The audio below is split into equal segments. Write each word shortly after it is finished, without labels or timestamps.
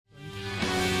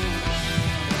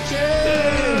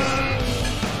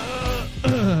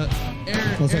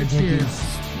That's our drinking.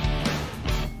 Cheers.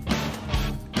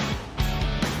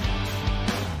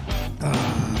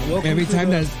 Every time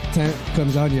that time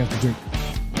comes on, you have to drink.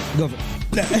 Go for it.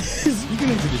 You can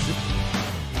introduce it.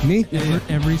 Me?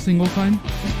 Every single time.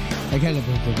 I kind of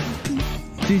broke it.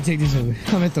 Dude, take this over.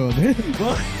 I'm gonna throw it.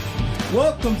 Well,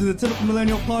 welcome to the Typical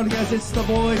Millennial Podcast. It's the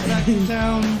boys back in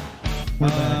town. We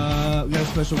got a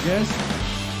special guest.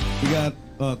 We got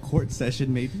a court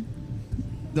session, maybe.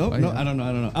 No, Oh, no, yeah. I don't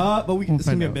know. But We'll it's gonna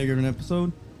find be a out. bigger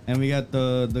episode, and we got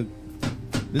the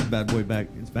this bad boy back.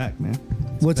 It's back, man.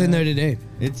 What's in there today?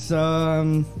 It's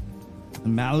Malibu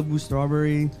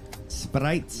strawberry,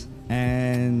 Sprite,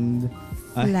 and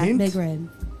a Flat hint. Big Red.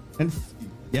 And flat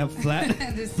Just flat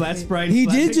kidding. Sprite. He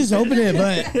flat did Big just Red. open it,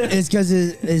 but it's because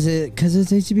is it because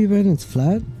it's HEB bread and it's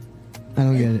flat? I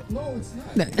don't get it. No, it's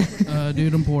not.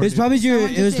 Dude, I'm poor. It's probably your.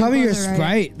 Someone It was just probably your said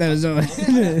Sprite that was on.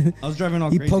 I was driving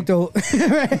all You crazy. poked a hole.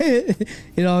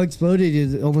 It all exploded.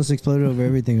 It almost exploded over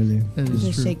everything earlier. That is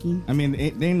Just true. shaking. I mean,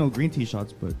 they ain't no green tea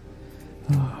shots, but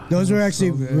Those were actually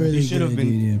so good. really you should have good.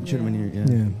 been. Dude, Should have been here.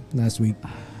 yeah. Yeah. Yeah, last week.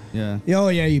 Yeah. Oh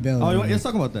yeah, you bailed. Oh, let's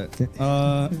talk about that.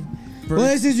 Well,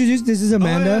 let's introduce. This is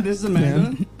Amanda. Oh, yeah, this is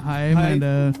Amanda. Hi,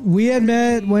 Amanda. We had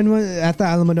met when at the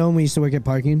Alamo Dome. We used to work at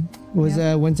parking. Was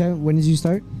Yeah. one time? When did you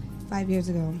start? 5 years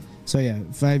ago. So yeah,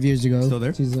 5 years ago. Still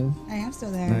there? She's, I am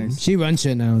still there. Nice. she runs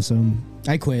shit now, so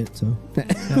I quit. So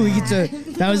we get to.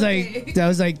 That was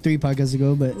like 3 podcasts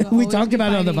ago, but We'll we always talked be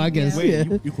about it on the fighting, podcast. Wait,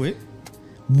 Yeah. you quit?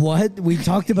 What? We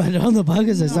talked about it on the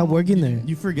podcast. I stopped working there.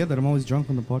 You forget that I'm always drunk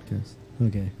on the podcast.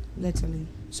 Okay. Literally.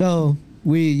 So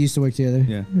we used to work together.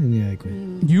 Yeah. And yeah, I quit.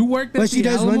 You worked at But she the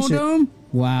does run Alamo shit. Dome?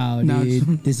 Wow, No,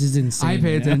 dude, this is insane. I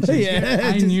pay attention.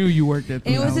 Yeah. I knew you worked at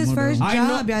the It was his Alamo first Dome. I know-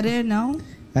 job. Y'all didn't know?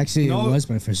 Actually, No. it was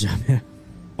my first job. Yeah.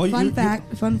 Oh, Fun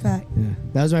fact. Fun fact. Yeah.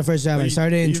 That was my first job. Are I you-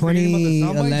 started in are you forgetting about the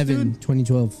sound bites, 2011, dude?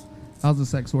 2012. I was a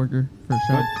sex worker for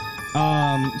sure.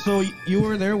 So you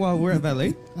were there while we were at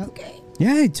Valet? Okay.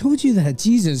 Yeah, I told you that.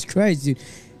 Jesus Christ, dude.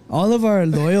 All of our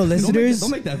loyal listeners, Don't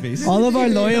make that face. all of our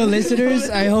loyal listeners,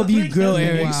 I hope you grill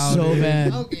Eric Wow, so dude.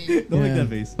 bad. Okay. Don't make Yeah. that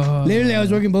face. Literally, I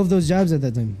was working both those jobs at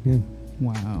that time. Yeah.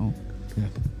 Wow.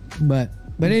 But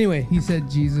anyway, He said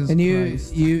Jesus and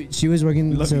Christ. she was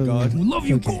working. We love you, God. We love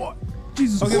you, Okay. God.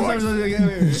 Jesus Okay, I'm Christ.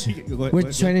 sorry.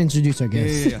 We're trying to introduce our Yeah,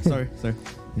 guests. yeah, yeah. Sorry.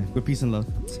 Yeah. With peace and love.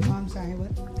 Oh, I'm sorry.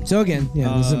 What? So again,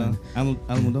 yeah, this is Amanda.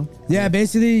 Alamo Dome? Yeah,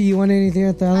 basically, you want anything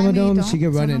at the Alamo I mean, Dome? don't She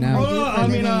could run it tell them now. what Oh, I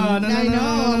mean, I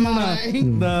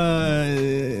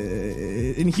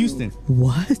in Houston.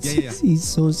 What? Yeah, yeah. He's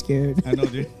so scared. I know,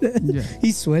 dude. Yeah.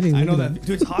 He's sweating. I Look know at that.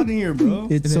 Dude, it's hot in here, bro.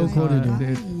 It's It so is cold in hot,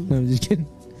 here. dude. No, I'm just kidding.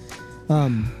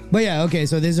 But yeah, okay.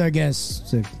 So this is our guest.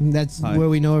 So that's Hi. where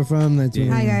we know her from. That's Yeah.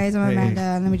 where Hi guys, I'm Hey.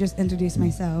 Amanda. Let me just introduce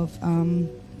myself.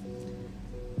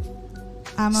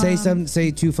 I'm Say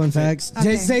 2 fun facts.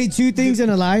 Okay. Say 2 things and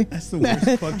a lie. That's the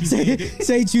worst fucking thing.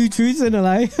 say 2 truths and a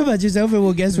lie about yourself, and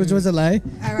we'll guess which one's a lie.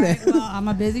 All right. Well, I'm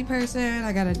a busy person.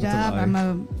 I got a job.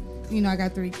 lie? I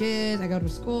got 3 kids. I go to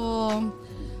school.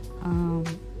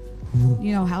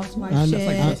 Housewife I'm- shit.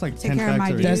 that's like take 10 care of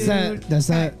my facts dude. already. That's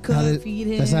not Cook, how the, feed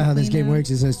him, that's not how this clean game him. works.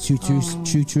 It says 2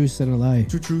 truths and a lie.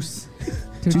 Two truths.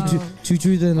 Oh. Two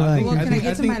truths and a I lie. think- Well, I can I think-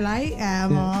 get to my light?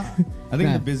 I think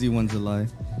Nah. the busy one's a lie.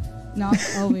 No, I'm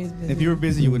always busy. If you were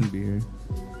busy, you wouldn't be here.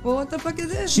 Well, what the fuck is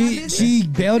this? Not She busy?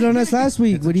 bailed on us last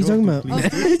week. It's What a are you talking joke, about?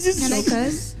 dude, Oh, can I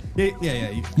cuss? Yeah.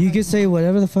 You can say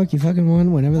whatever the fuck you fucking want,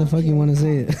 whenever the fuck you want to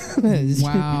say it.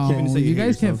 Wow. You can't say you You hate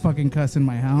guys can't yourself. fucking cuss in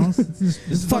my house. It's just,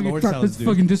 This is fucking, the Lord's house, it's dude.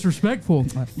 fucking disrespectful.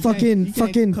 Fucking cuss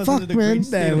under fuck, the man. great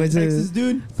state That of was Texas, a,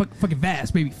 dude. Fucking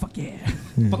vast, baby. Fuck yeah.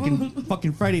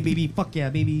 Fucking Friday, baby. Fuck yeah,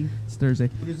 baby. It's Thursday.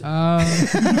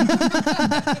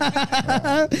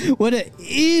 what an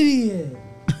idiot.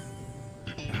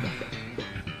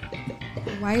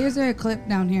 Why is there a clip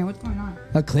down here? What's going on?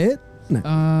 A clit?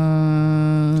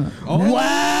 Oh.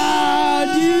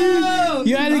 Wow, dude.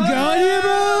 You had a girl in here,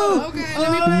 bro? Okay,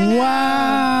 let me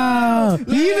Wow.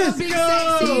 He even, Big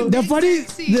sexy, the big funny,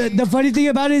 sexy. the funny thing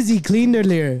about it is he cleaned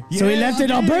earlier, so he Yeah, left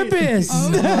it on okay. purpose.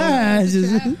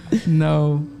 Just-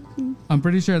 No. I'm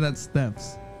pretty sure that's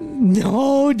Steph's.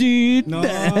 no, dude. No,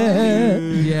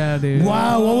 dude. Yeah, dude.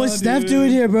 Wow, what was Steph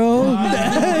doing here, bro?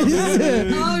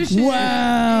 Oh shit!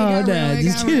 Wow, It got nah, real, it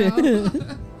just got real.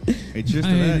 kidding. Hey, cheers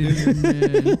to that,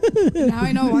 dude. Man. Now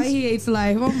I know why he hates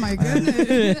life. Oh my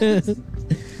goodness.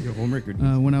 Your homework, dude.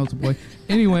 When I was a boy.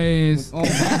 Anyways. Oh, my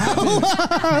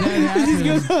This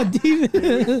goes on deep.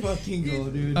 God. Fucking go,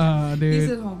 dude. He's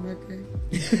Dude. a homeworker.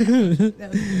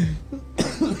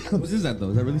 What is that, though?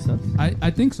 Is that really stuff?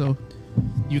 I think so.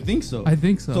 You think so? I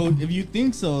think so. So if you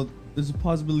think so, there's a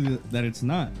possibility that it's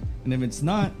not. And if it's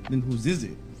not, then whose is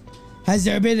it? Has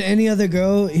there been any other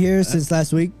girl here since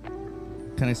last week?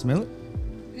 Can I smell it?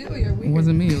 Ew, you're It weird.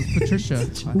 wasn't me. It was Patricia.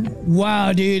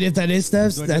 Wow, dude, if that is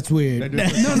Steph's, Do I that's do- weird. do I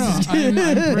do it? No,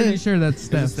 I'm pretty sure that's Is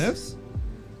it Steph's. Steph's?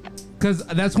 Because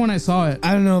that's when I saw it.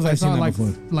 I don't know if I've saw seen it that like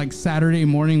before. like Saturday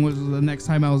morning was the next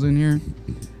time I was in here.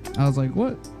 I was like,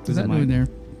 what Is is it that mine? doing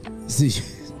there? See,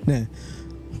 nah.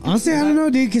 Honestly, I don't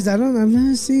know, dude, because I've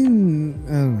never seen.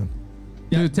 I don't know.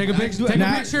 Dude, take a picture. Take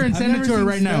Nah, a picture and I've send it never to her seen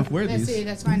right now. Steph wear Let's these. see.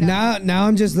 Let's find out. Now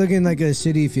I'm just looking like a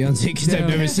shitty fiance because I've Yeah.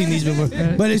 never seen these before.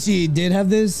 But if she did have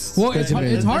this, Well, that's it's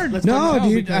embarrassing. hard. Let's No, find out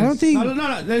dude, I don't think.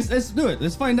 No. Let's do it.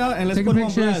 Let's find out and let's Take a put it on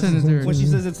picture and blast. send it to her. When she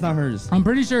says it's not hers. I'm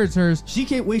pretty sure it's hers. She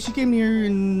came. Wait, she came here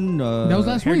in. That was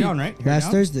last hair week. down, right? Hair Last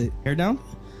down? Thursday. Hair down.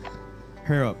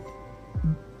 Hair up.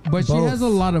 But she Both. has a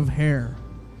lot of hair.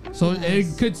 So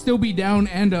it could still be down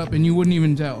and up and you wouldn't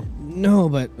even tell. No,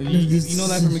 but You know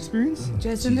that from experience?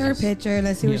 Just send her a picture.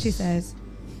 Let's see what she Yes. says.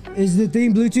 Is the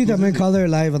thing Bluetooth? I'm gonna call her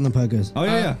live on the podcast. Oh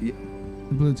yeah.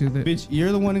 Bluetooth it. Bitch,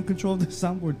 you're the one in control of the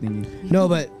soundboard thingy. No,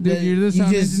 but Dude, you're the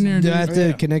sound engineer, Do I dude. have Oh, to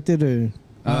yeah. connect it or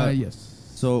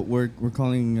Yes. So we're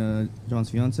calling John's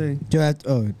fiance. do I have to,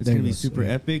 oh, It's there gonna it be goes. super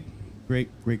epic. Great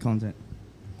content.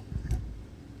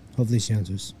 Hopefully she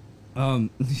answers.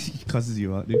 He cusses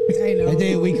you out, dude. I know. I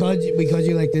think we called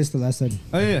you like this the last time.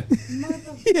 Oh yeah.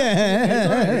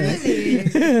 Yeah.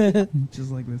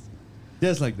 Just like this.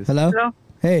 Just like this. Hello. Hello?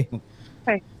 Hey.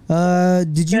 Hey.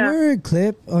 Did you Yeah. wear a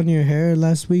clip on your hair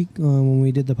last week when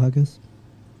we did the podcast?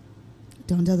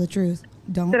 Don't tell the truth.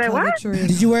 Don't Did I tell what? the truth.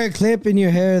 Did you wear a clip in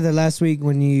your hair the last week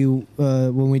when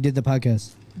we did the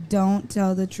podcast? Don't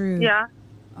tell the truth. Yeah.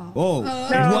 Oh.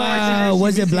 Wow,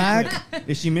 was it black?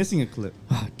 Is she missing a clip?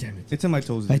 Oh, damn it. It's in my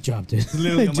toes. I dude. dropped it. It's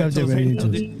literally I on my dropped it toes right right in now,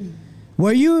 your dude. toes.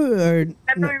 Were you, or,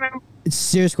 I don't remember. it's a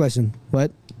serious question.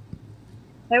 What?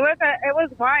 It was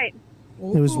white.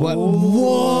 It was what?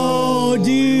 Whoa,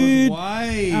 dude.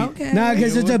 Why? Okay. Nah,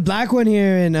 because it's a black one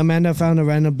here, and Amanda found a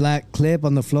random black clip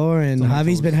on the floor, and on my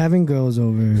Javi's toes. been having girls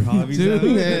over. Dude.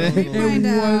 Find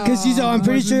out. Because she's, I'm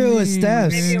pretty sure it was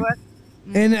Steph's. Maybe it was.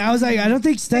 And I was like, I don't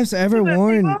think Steph's ever To the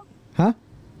worn. table? Huh?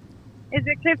 Is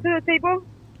it clipped to the table?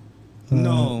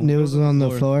 No. It was on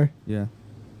the floor. Yeah.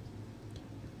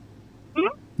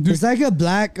 Dude, It's like a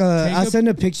black. I'll send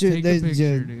a picture. take a There's-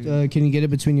 picture, dude. can you get it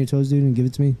between your toes, dude, and give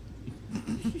it to me?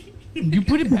 you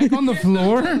put it back on the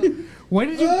floor? Why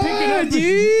did you pick it up?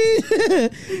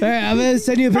 dude. All right, I'm gonna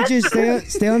send you a picture.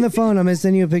 Stay on the phone. I'm gonna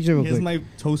send you a picture real Here's quick. my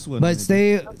toe sweat. But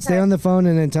stay on the phone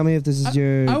and then tell me if this is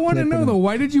your. I want to clip or know not. though,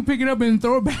 why did you pick it up and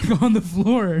throw it back on the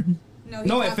floor? No,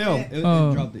 No, it fell. It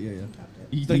Oh. dropped it. Yeah.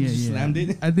 You thought you just slammed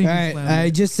it? I think All you right, slammed I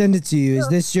it. just send it to you. Is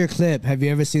this your clip? Have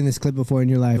you ever seen this clip before in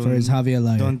your life, or is Javi a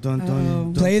liar? Dun, dun,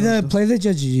 dun, Play the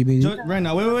Judge Jimmy. Right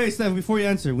now. Wait, Steph. Before you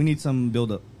answer, we need some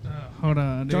build up. Hold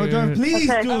on, dude. John, please,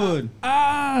 Okay. dude.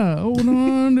 Hold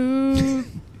on, dude.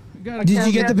 Gotta Did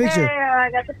you get the picture? Yeah,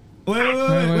 I got the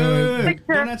Wait.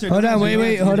 Picture. Don't answer. Hold don't on, answer,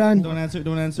 wait, don't hold answer. on.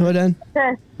 Don't answer. Hold on.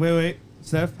 picture. Wait.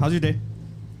 Steph, how's your day?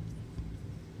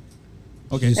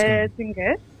 Okay. It's been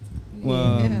good.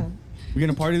 Well, Yeah. we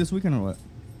gonna party this weekend or what?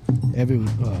 Every week.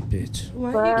 Oh, bitch.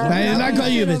 Why I did not call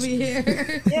you a over bitch.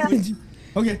 here? Yeah.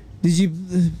 Okay. Did you?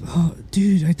 Oh,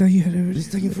 dude, I thought you had already. It's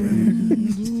taking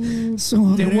forever.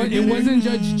 So. It wasn't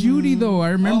Judge Judy though. I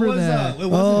remember What was that. It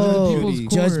wasn't Oh, People's Judy.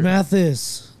 Court. Judge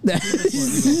Mathis. This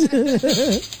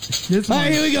All one.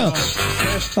 right, here we go.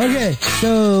 Okay,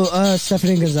 so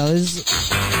Stephanie Gonzalez,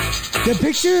 the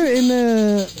picture in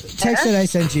the text that I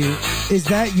sent you, is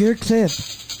that your clip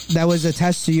that was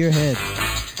attached to your head?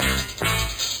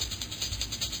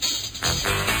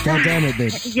 God damn it,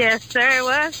 babe. Yes, sir, it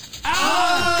was.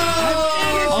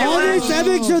 Oh, this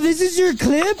epic. So this is your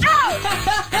clip?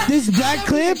 This black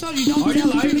clip? Are you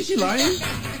lying? Is she lying?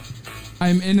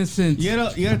 I'm innocent. You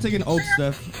gotta take an oath,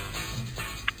 Steph.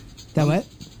 That what?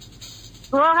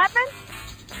 What happened?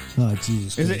 Oh,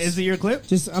 Jesus. Is it your clip?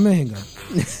 Just, I'm gonna hang up.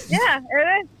 Yeah,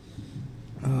 it is.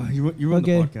 You run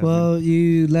Okay, the podcast. well,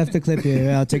 you left the clip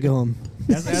here. I'll take it home.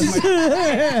 That's my.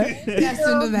 Yes,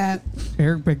 into that.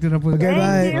 Eric picked it up with. Okay,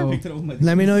 bye. Oh. Picked it up with my-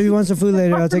 Let me know if you want some food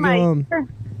later. I'll What's take it the mic? home.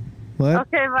 What?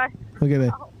 Okay, bye. Okay,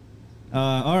 babe.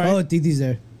 All right. Oh, Titi's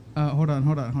there. Hold on.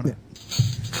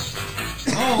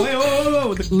 Oh, wait.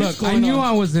 The Look, clip's I going knew on.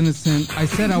 I was innocent. I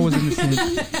said I was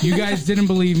innocent. You guys didn't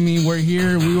believe me. We're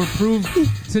here. We were proved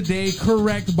today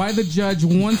correct by the judge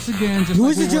once again. Just Who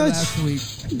like is the we were judge? last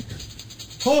week.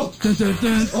 Oh, Dun, dun,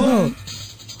 dun. Oh,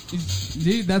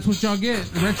 Dude, that's what y'all get.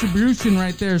 Retribution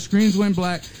right there. Screens went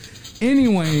black.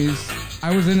 Anyways,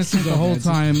 I was innocent the whole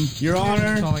time. Your That's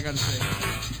Honor, all I gotta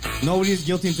say. nobody is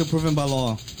guilty until proven by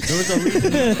law. There was a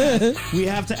reason we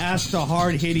have to ask the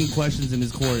hard-hitting questions in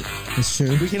this court. that's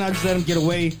true. We cannot just let him get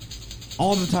away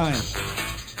all the time.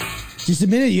 Just a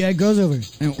minute, you had girls over.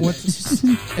 And what's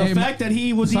The Hey, fact that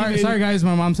he was sorry, even... sorry guys.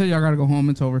 My mom said y'all gotta go home.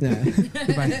 It's over. Yeah.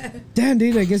 Goodbye. Damn,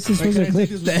 dude, I guess this Wait, was can a I clip.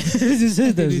 take This is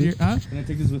it, Dude, you're- huh? Can I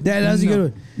take this with Yeah, that was a good No.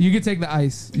 one. You can take the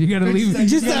ice. You gotta leave.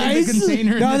 Just you the gotta leave ice?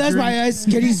 container in No, the that's drink. my ice.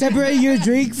 Can you separate your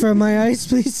drink from my ice,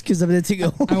 please? Because I'm going to take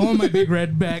it home. I want my big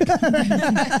red back.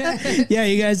 Yeah,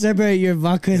 you guys separate your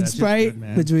vodka and that's Sprite good,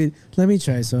 man. between. Let me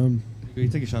try some. You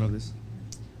take a shot of this.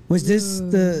 Was this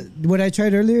the what I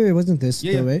tried earlier? It wasn't this,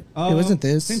 Yeah, though, yeah. right? It wasn't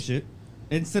this. Same shit.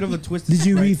 Instead of a twisted Did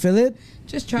you Sprite, refill it?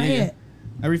 Just try Yeah, yeah. it.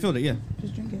 I refilled it, yeah.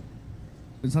 Just drink it.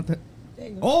 It's not that... There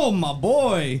you go. Oh, my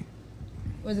boy!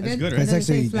 Was it That's good? good, right? That's Does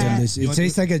it actually taste flat? delicious. You It want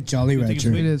tastes like a Jolly you take a Rancher.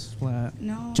 It swig? is flat.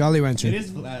 No. Jolly Rancher. It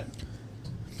is flat.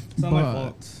 It's not my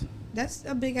fault. But That's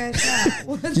a big ass shot.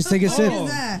 What Just the take a fuck sip. is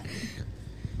that?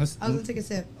 That's- I was gonna take a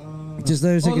sip. Just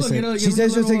let her take a look, sip. you know, She give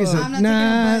says her a she'll take a little, sip. I'm not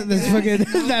Nah, taking a that's butt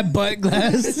fucking that butt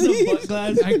glass. It's a butt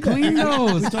glass. I cleaned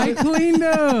those. I cleaned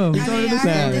them. I mean, told her I to feel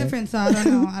say. different, so I don't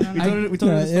know. I don't know. We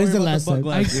told her Yeah, the it was story the about last butt time.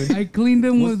 glass, dude. I cleaned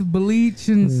them with bleach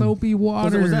and soapy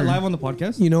water. Was that live on the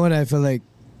podcast? You know what? I feel like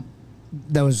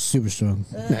that was super strong.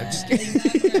 Nah, just kidding.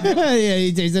 Yeah,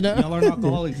 he tasted it. Y'all are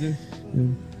alcoholics, dude.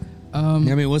 I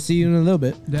mean, we'll see you in a little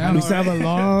bit. Damn. We still have a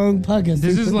long podcast.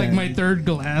 This dude. is Put like that. my third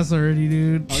glass already,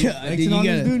 dude. Yeah, Exit dude, you on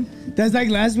this, gotta- dude? That's like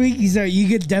last week. You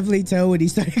could definitely tell when he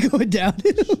started going down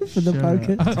for the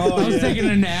podcast. I was taking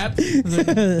a nap.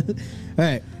 All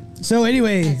right. So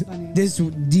anyway, That's funny. this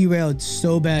derailed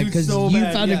so bad Dude, because so you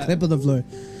bad, found yeah. a clip on the floor.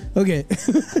 Okay.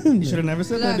 You should have never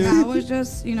said that, Look, dude. I was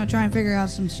just, trying to figure out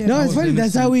some shit. No, it's was funny.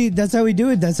 That's innocent. how we do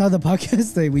it. That's how the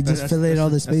podcast thing. We just That's- fill in all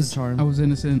the that's space. charm. I was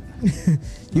innocent.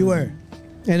 You were,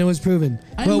 and it was proven.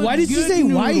 I'm But a why did she good say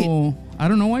white? noodle. I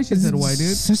don't know why she said white,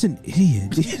 dude. Such an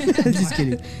idiot. Just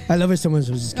kidding. I love her so much.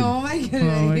 I was just kidding. Oh my god.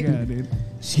 Oh my god, dude.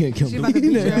 She gonna kill She me. about to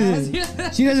beat your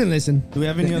ass. She doesn't listen. Do we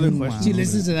have any other questions? She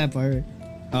listens to that part.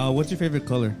 What's your favorite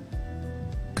color?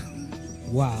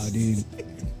 Wow, dude.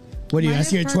 What do you Mine ask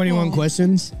is your 21 purple.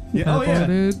 questions? Yeah. Purple,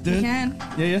 dude. You can.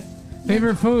 Yeah.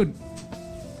 Favorite food?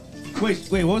 Wait.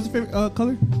 What was the favorite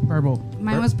color? Purple.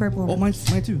 Mine was purple. Oh, mine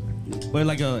too. But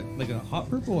like a hot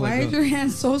purple. Or Why like is your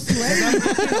hand so sweaty?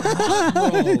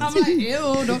 I'm like,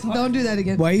 ew, don't do that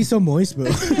again. Why are you so moist, bro?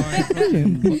 There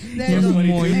you go.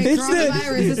 moist. Hey, It's the-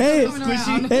 coronavirus is hey, still coming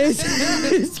around.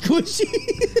 It's squishy.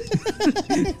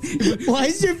 Why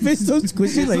is your fist so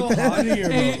squishy like so that? hot in here,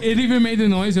 bro. It even made the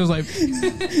noise. It was like,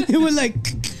 It was like.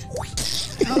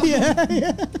 Yeah. I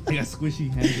got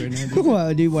squishy hands right now. Dude.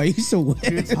 Wow, dude, why are you so wet?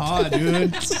 It's hot,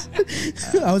 dude.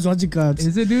 I was watching cops.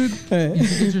 is it, dude? Hey. You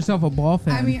should get yourself a ball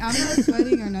fan. I mean, I'm not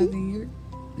sweating or nothing.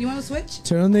 You want to switch?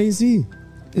 Turn on the AC.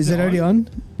 Is it already on?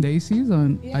 the AC's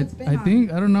on. Yeah, it's been I on.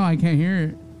 think. I don't know. I can't hear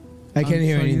it. I can't I'm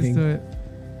hear so used anything. to it.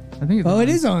 I think it's Oh, on. it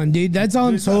is on, dude. That's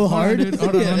on Dude, so hold on, hard. Dude,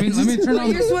 hold on. Yeah. Let me turn But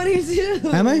on. you're sweating too.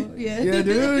 Am I? Yeah. Yeah,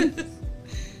 dude.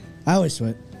 I always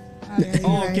sweat. Okay,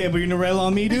 Oh, okay, but you're gonna rail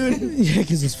on me, dude. Yeah,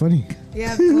 because it's funny.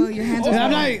 Yeah, well, your hands are.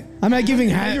 And I'm not giving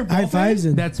Have your high ball fives.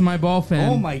 And That's my ball fan.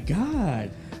 Oh my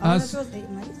god. Oh, that us- feels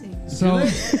amazing. So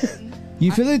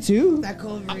you feel it too? That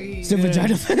cold breeze. It's a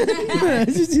vagina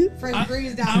fan. Fresh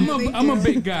breeze down I'm there, thank I'm a you.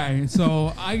 big guy,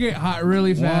 so I get hot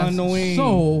really fast. One wing.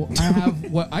 So I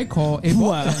have what I call a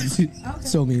ball Wow. fan.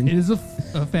 So It mean. is a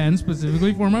fan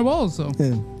specifically for my balls. So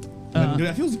Yeah. Dude,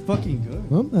 that feels fucking good.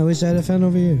 Well, I wish I had a fan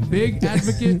over here. big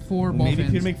advocate for ball Maybe if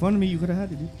fans. you'd make fun of me, you could have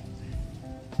had it, dude.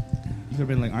 You could have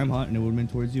been like, I'm hot, and it would have been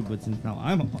towards you, but since now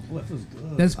I'm hot, well, that feels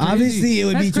good. That's crazy. Obviously, it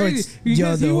would That's be towards crazy, Joe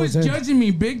because the he whole was time. judging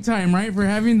me big time, right, for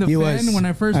having the He fan was. when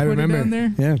I first put remember. it down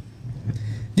there. Yeah.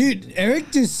 Dude,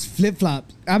 Eric just flip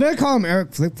flopped. I'm gonna call him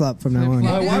Eric flip flop from now on.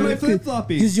 Flip-flop. Why am I flip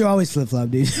flopping? Because you're always flip flop,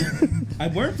 dude. I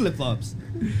wear flip flops.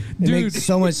 It Dude. makes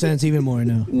so much sense even more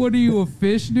now. What are you, a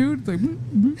fish, dude? It's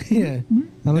like, Yeah. I'm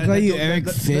gonna call you Eric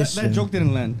Fish. That joke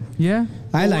didn't land. yeah.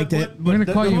 I liked it. We're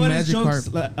gonna call you one of his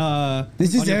Magikarp. jokes,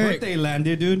 This is on your Eric. birthday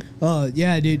landed, dude. Oh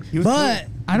yeah, dude. He was But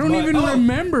I don't But- even oh.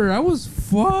 remember. I was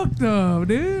fucked up,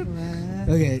 dude.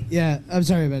 okay, yeah. I'm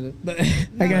sorry about it, but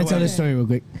I gotta tell wait. this story real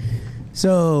quick.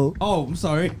 So Oh, I'm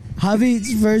sorry.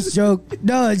 Javi's first joke.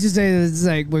 No, it's just saying it's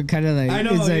like we're kind of like. I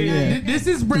know, It's like, yeah. This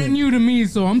is brand new to me,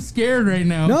 so I'm scared right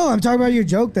now. No, I'm talking about your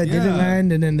joke that didn't Yeah.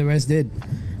 land and then the rest did.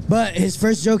 But his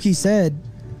first joke he said,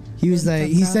 he was like,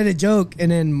 he said a joke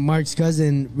and then Mark's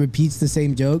cousin repeats the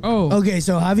same joke. Oh. Okay,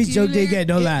 so Javi's joke did get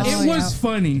no It- laughs. It Oh, was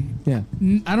funny. Yeah.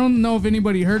 I don't know if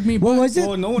anybody heard me. What but was it?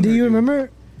 Oh, no one Do heard you you. remember?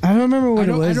 I don't remember what I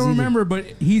don't, it was. I don't either. remember, but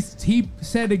he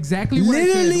said exactly what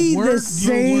Literally I said. Word the for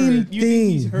same word. You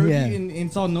think he's thing. heard Yeah. me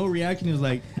and saw no reaction? He was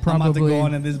like, I'm about to Probably. go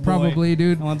on at this boy. Probably,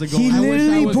 dude. I want to go He on. I wish I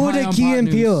literally was pulled high a on Key pot and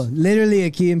news. Peele. Literally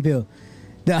a Key and Peele.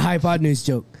 The hypotenuse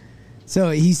joke. So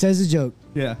he says a joke.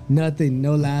 Yeah. Nothing,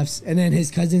 no laughs. And then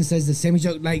his cousin says the same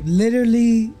joke, like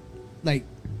literally, like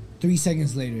 3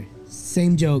 seconds later,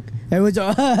 same joke. Everyone's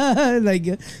like,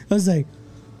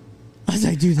 I was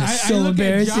like, dude, that's so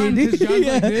embarrassing. John, 'cause John's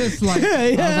like this, like,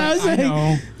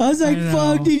 I was like,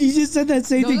 fuck, dude, you just said that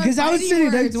same thing because I was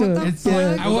sitting next to him. It's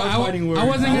I wasn't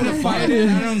gonna fight it.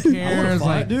 I don't care. It's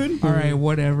like, dude. All right,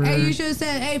 whatever. Hey, you should have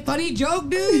said, "Hey, funny joke,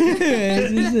 dude."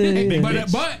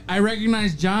 But I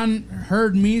recognize John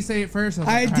heard me say it first.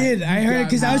 I did. I heard it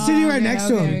because I was sitting right next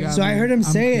to him, so I heard him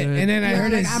say it, and then I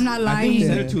heard it. I'm not I think you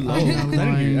lying. said it too low. I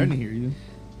didn't hear you.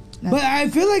 But I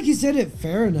feel like you said it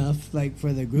fair enough, like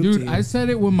for the group. Dude, team. I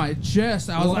said it with my chest.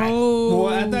 I was like,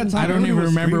 well, at that time, I don't even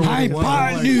remember what it was.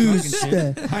 Hypotenuse.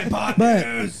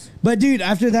 But dude,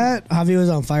 after that, Javi was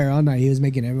on fire all night. He was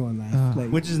making everyone laugh.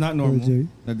 Like, Which is not normal. What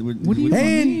do you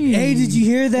hey, mean? hey, did you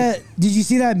hear that? Did you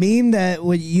see that meme that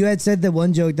when you had said the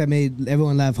one joke that made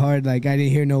everyone laugh hard? Like I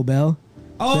didn't hear no bell.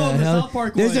 Oh, the hell? South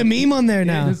Park There's a one. meme on there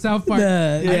now. The South Park.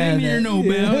 The- I didn't hear no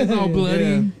bell. It's all bloody.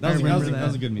 Yeah. I remember That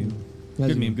was a good meme.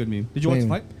 That's Good meme. Good meme. Did you watch the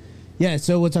fight? Yeah,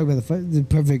 so we'll talk about the fight. The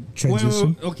perfect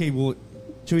transition. Okay, well,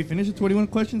 should we finish the 21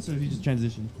 questions or should we just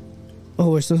transition? Oh,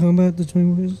 we're still talking about the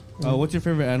 21 questions? What's your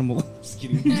favorite animal? Just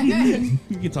kidding.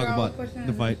 We can talk about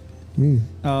the fight.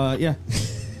 Yeah.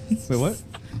 Wait, what?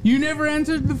 You never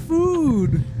answered the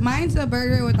food. Mine's a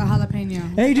burger with a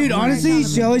jalapeno. Hey, dude, honestly,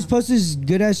 she Jalapeno. always posts this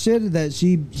good ass shit that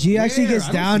she actually Where? gets I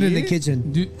don't down see in the it.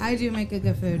 kitchen. Dude, I do make a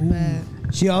good food,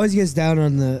 but She always gets down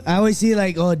on the. I always see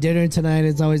like, oh, dinner tonight.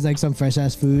 It's always like some fresh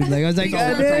ass food. Like I was like, Oh,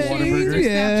 oh, it's a Whataburger.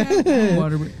 yeah.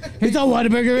 water. It's a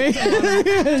Whataburger, right?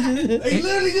 He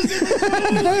literally just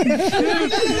said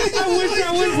I wish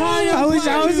I was high. I wish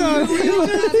I was on.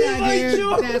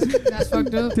 that's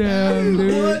fucked up. Damn,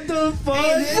 dude. What the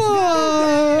fuck?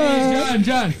 Hey,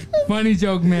 John, funny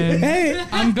joke, man. Hey,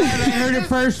 I'm glad I heard it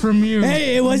first from you.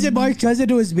 hey, it wasn't Mark's cousin.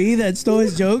 It was me that stole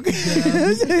his joke.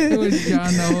 It was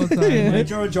John the whole time. Like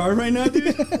Jar Jar right now,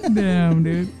 dude? Damn,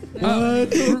 dude.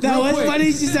 That was quick.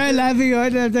 funny. She started laughing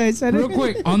hard after I said Real it.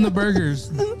 quick, on the burgers.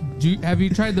 Have you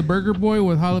tried the Burger Boy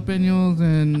with jalapenos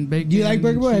and bacon? Do you like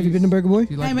Burger and Boy? Have you been to Burger Boy?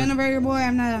 Do you like I've been a burger boy.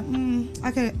 I'm not. I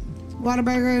could.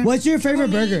 Whataburger. What's your favorite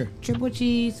burger? Triple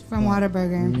cheese from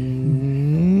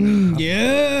Whataburger.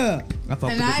 Yeah, I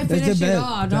thought And I the finish it best.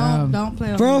 all. Damn. Don't play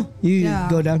with bro, me. you Yeah.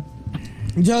 go down.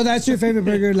 Joe, that's your favorite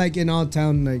burger, like in all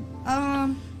town, like.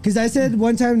 Because I said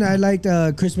one time that I liked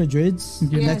Chris Madrid's.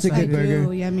 Yeah, That's a yes, good I burger.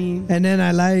 do. Yummy. And then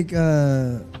I like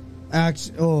I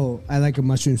like a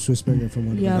mushroom Swiss burger from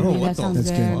Whataburger. Yummy. Oh, what that the sounds That's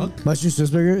good. good. Mushroom Swiss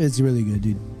burger, it's really good,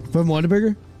 dude. From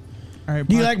Whataburger? All right,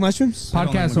 Do you like mushrooms? I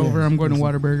don't podcast like over? I'm going to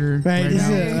Whataburger Right, right this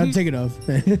now. is I'll take it off.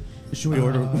 Should we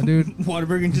order Dude.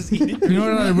 Whataburger and just eat it? You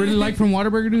know what I really like from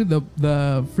Whataburger, dude? The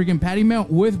freaking patty melt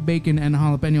with bacon and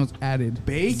jalapenos added.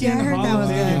 Bacon, Yeah, I heard that was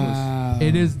jalapenos.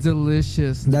 It is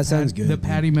delicious. That sounds good, The dude.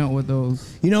 patty melt with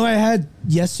those. You know what I had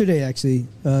yesterday, actually?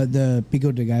 The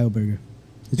Pico de Gallo burger.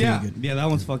 It's Yeah, really good. yeah, that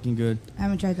one's fucking good. I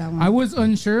haven't tried that one. I was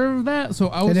unsure of that, so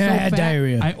I was And then so I had fat.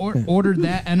 diarrhea. I ordered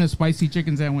that and a spicy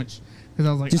chicken sandwich because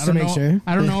I was like, Just I to don't make know, sure?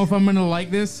 I don't know if I'm gonna like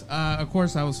this. Of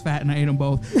course, I was fat and I ate them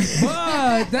both,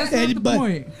 but that's not the But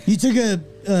point. you took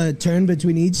a turn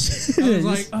between each. I was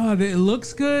like, oh, it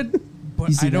looks good, You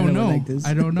but see I don't that know. one like this?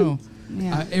 I don't know.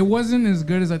 yeah. It wasn't as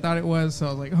good as I thought it was, so I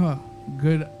was like, oh,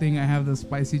 good thing I have the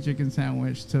spicy chicken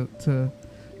sandwich to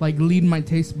like lead my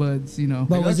taste buds, you know.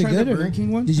 But You was guys it tried good the or Burger no?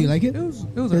 King one? Did you like it? It was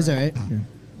It was alright. Yeah.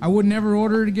 I would never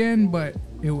order it again, but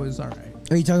it was alright.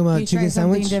 Are you talking about You chicken tried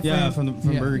something sandwich? different. Yeah,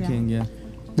 from Yeah. Burger Yeah. King,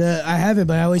 yeah. I haven't,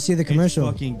 but I always see the commercial.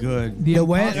 It's fucking good. The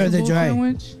wet or the Impossible dry?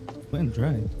 sandwich? Wet and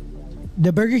dry.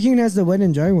 The Burger King has the wet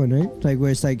and dry one, right? Like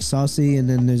where it's like saucy and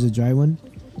then there's a dry one.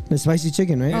 The spicy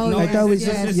chicken, right? Oh, I yes, thought it was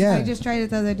yes. yeah. I just tried it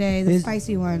the other day. The Is-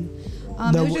 spicy one.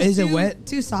 The- it was just is it too, wet?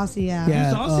 Too saucy, yeah.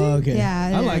 Yeah. saucy? Oh, okay.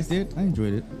 Yeah, I it liked is. it. I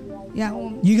enjoyed it. Yeah.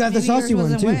 Well, You got the maybe yours saucy one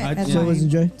wasn't too. wet at the So it time.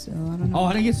 wasn't dry. So I don't know. Oh,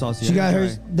 I didn't get saucy. She I got got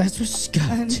hers. That's what she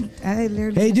got. I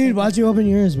literally Hey, just dude, said why don't you open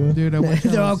yours, bro? Dude, I wish I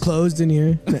They're all was- closed in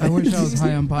here. I wish I was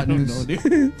high on pot I don't news. know,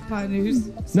 dude. pot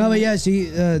news. No, but yeah, she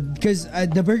because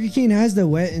the Burger King has the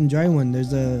wet and dry one.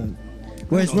 There's a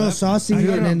where it's know real that. saucy I and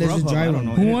got it then on there's a Grubhub, dry I don't one.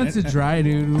 know. Who wants it dry,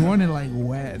 dude? We want it like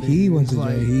wet. He dude. wants it It's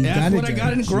dry. like- He That's got what it I dry.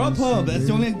 got in Grubhub. That's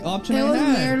the only option It I was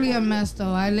had. literally a mess,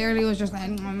 though. I literally was just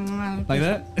like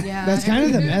that? Yeah. That's kind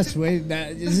of the best way.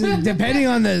 That is, depending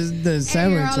on the And you're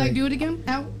sandwich. all like, do it again?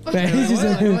 Ow. Right, he's just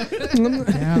like-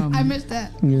 Damn. I missed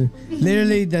that. Yeah.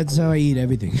 Literally, that's how I eat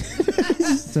everything.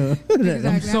 So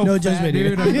Exactly. so no fat, judgment,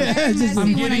 dude. dude. Yeah, I'm just-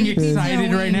 I'm getting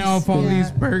excited right now of all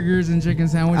these burgers and chicken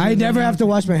sandwiches. I never and have to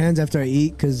wash my hands after I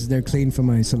eat because they're clean from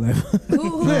my saliva.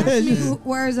 Who asked me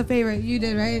where is a favorite? You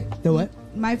did, right? The what?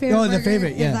 my favorite. Oh, the burger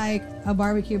favorite, yeah. is like a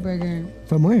barbecue burger.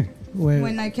 From where? Where?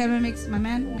 When like my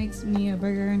man makes me a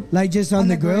burger Like just on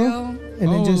the grill?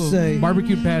 And then just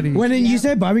barbecue patty. when you Yeah.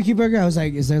 said barbecue burger, I was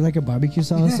like, is there like a barbecue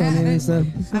sauce on it and stuff?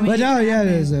 I mean, But no, you yeah, can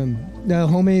there's the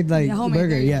homemade like The homemade, burger.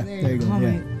 there Yeah, go, there you go.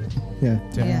 Homemade. Yeah.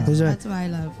 Yeah, Those are- that's what I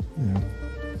love. Yeah.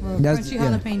 Or That's- crunchy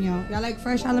yeah. jalapeno. Y'all like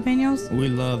fresh jalapenos? We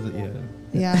love it, yeah.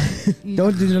 Yeah.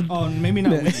 Don't do the. Oh, maybe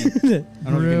not. Wiki. I don't know if you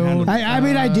can Real- handle it. I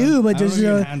mean I do, but I don't just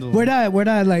even handle we're it.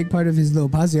 not like part of his little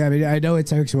posse. I mean I know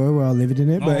it's Eric's world, we're all living in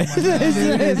it, Oh but my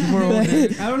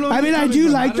God. I don't know. I mean I do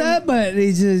like that, but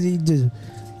he just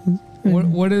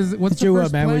what's It's the your first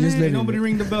world, man. We're just planet? living. Nobody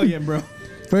ring the bell yet, bro.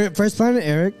 First planet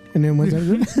Eric, and then what's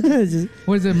just,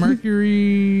 What is it?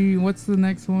 Mercury. What's the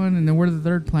next one? And then we're the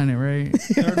third planet, right?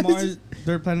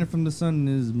 Third planet from the sun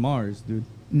is Mars, dude.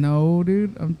 No,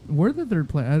 dude. We're the third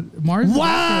planet. Mars. is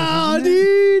wow, the first, isn't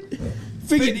it? dude,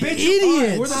 freaking Bitch,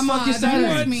 idiots. where the Come fuck on, is don't Saturn?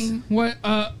 ask me. What?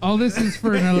 All this is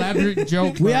for an elaborate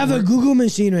joke. We but have a we're- Google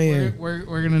machine right here.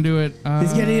 We're gonna do it.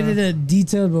 He's getting into the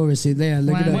detailed overseas. Yeah,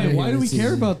 look it up. Wait, right Wait, why here. do we Let's see.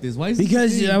 care about this? Why is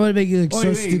Because this a I thing? want to make you look so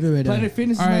Wait, stupid right now. Planet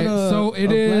Fitness All is right, not a so it a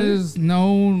planet? is.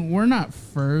 No, we're not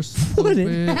first. What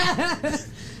stupid.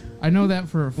 I know that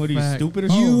for a What are you, fact. stupid or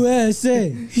Oh. USA,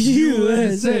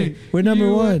 USA. We're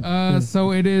number one.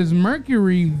 So it is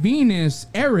Mercury, Venus,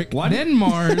 Eric, What? then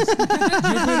Mars, Jupiter,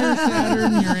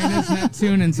 Saturn, Uranus,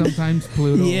 Neptune, and sometimes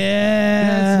Pluto.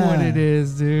 Yeah, That's what it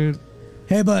is, dude.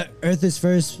 Hey, but Earth is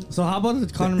first. So how about the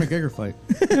Conor McGregor fight?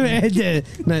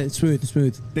 No, smooth.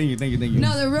 Thank you.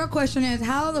 No, the real question is,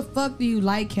 how the fuck do you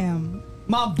like him?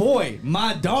 My boy,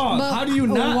 my dog. But How do you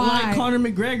not why? like Conor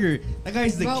McGregor? That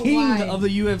guy's the But king why? of the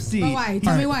UFC. But why?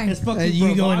 Tell me why. His fucking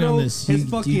you go in on bravado, this. his You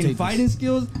fucking take fighting this.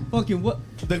 skills, fucking what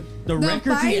the The records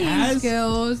he fighting has.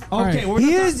 skills. Okay, Alright. we're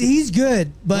He not is. He's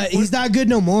good, but he's not good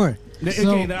no more. Okay,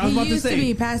 So- I was He about to used to say.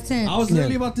 be past 10. I was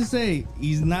literally about to say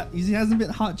he hasn't been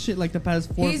hot shit like the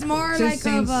past 4. He's more since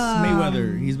like of,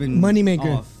 Mayweather. He's been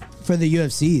Moneymaker off. for the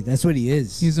UFC. That's what he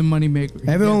is. He's a moneymaker.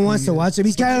 Everyone wants to watch him.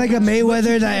 He's kind of like a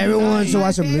Mayweather that everyone wants to My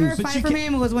watch him favorite lose. But fight you from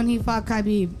him was when he fought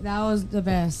Khabib. That was the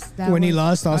best. That When he was-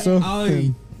 lost, also.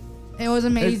 It was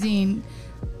amazing.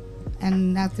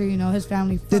 And after, his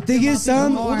family The fucked thing him is, up even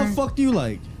some- more. Who the fuck do you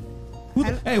like?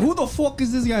 Who the fuck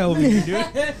is this guy over here,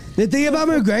 dude? The thing about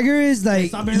McGregor is like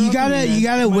Stop you interrupting gotta me, man. you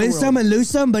gotta My win world. some and lose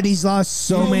some, but he's lost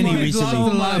so many he's lost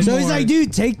recently. a lot So he's more. like,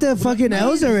 dude, take the fucking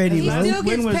L's already, He bro. still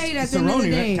gets paid at the end of the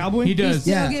Cerrone, day. right? Cowboy? He does.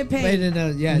 still get paid. Yeah,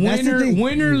 that's the Winner, thing.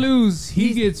 win or lose,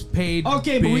 he gets paid.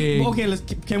 Okay, but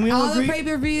big. can we all All the agree?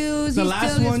 pay-per-views, The he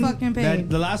last still gets one, fucking paid.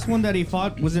 the last one that he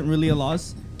fought wasn't really a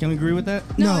loss. Can we agree with that?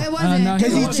 No, No. it wasn't. no,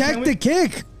 Because he Can checked the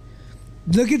kick.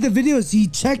 Look at the videos. He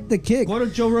checked the kick. Go to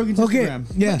Joe Rogan's Okay, Instagram.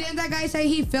 yeah. Didn't that guy say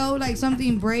he felt like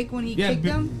something break when he kicked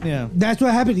him? Yeah. That's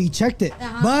what happened. He checked it,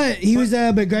 Uh-huh. but he was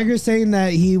McGregor saying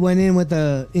that he went in with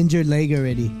a injured leg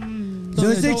already. So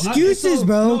it's excuses,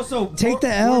 bro. Take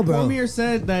the L, bro. Cormier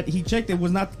said that he checked it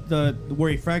was not the where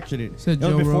he fractured it. Said It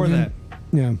was Joe before Rogan. that.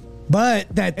 Yeah,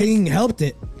 but that thing helped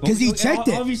it because he checked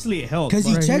it. Obviously, it helped. 'Cause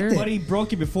he but- checked it. But he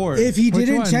broke it before. If he Which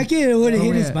didn't one? check it, it would have Oh,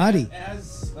 hit his yeah. body.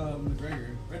 As McGregor,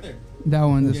 right there. That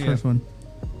one, this Yeah. first one.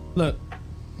 Look.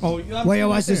 Oh, you have Wait, to I right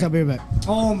watch this. there. I'll be right back.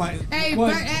 Oh my. Hey,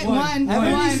 one, but at one, one, one,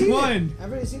 at one. one. I've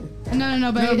already seen it.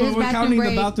 No, but No, it but is we're back counting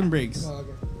break. the Balton breaks. Oh,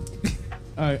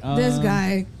 All right. This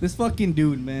guy. This fucking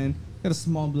dude, man, got a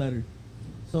small bladder.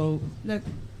 So Look.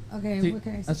 Okay, see,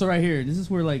 okay. so right here, this is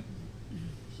where like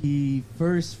he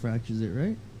first fractures it,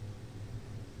 right?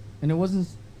 And it wasn't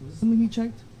was it something he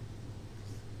checked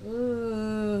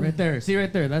right there. See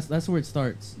right there. That's where it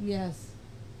starts. Yes.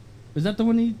 Is that the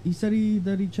one he said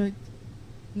that he checked?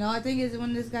 No, I think it's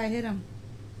when this guy hit him.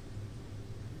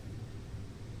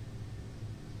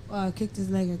 Kicked his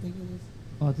leg, I think it was.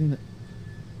 Oh, I think that.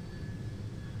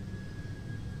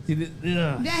 See,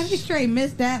 ugh. Damn, you straight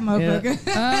missed that, motherfucker.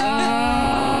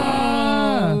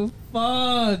 Oh,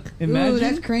 fuck! Imagine, Ooh,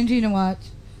 that's cringy to watch.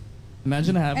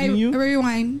 imagine it happening Hey, to you.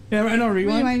 rewind. Yeah, right. No,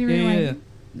 rewind. Rewind. Yeah.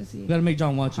 Let's see. Gotta make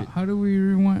John watch it. How do we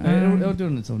rewind? It'll do it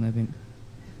on its own, I think.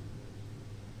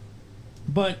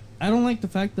 But I don't like the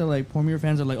fact that like Cormier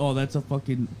fans are like, oh, that's a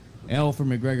fucking L for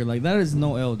McGregor. Like that is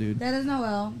no L, dude. That is no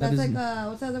L. That That's is- like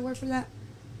what's the other word for that?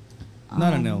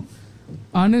 Not an L.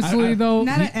 Honestly, I- though,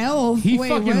 Not an L. he Wait,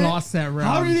 fucking what? lost that round.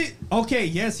 How did it? Okay,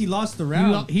 yes, he lost the He,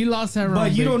 round, he lost that round.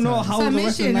 but you big don't know time. how the rest of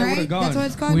the Submission, night would right? have gone. That's what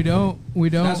it's called. We don't.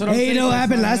 That's what I'm Hey, you saying, know what that's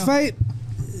happened not last an fight?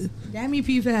 Damn you,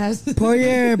 pee fast.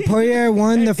 Poirier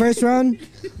won the first round.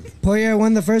 Poirier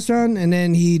won the first round, and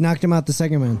then he knocked him out the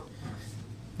second round.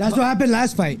 That's what happened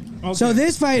last fight. So Okay.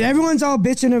 this fight, everyone's all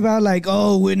bitching about like,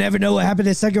 oh, we never know what happened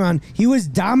in the second round. He was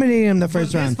dominating him the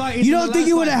first But this round. fight You isn't don't the think last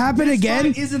it would have fight. happened This again?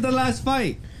 fight isn't the last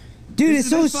fight. Dude, This it's is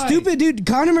so his fight. stupid, dude.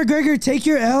 Conor McGregor, take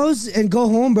your L's and go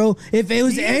home, bro. If it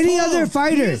was He is any home. other He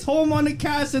fighter, is home on the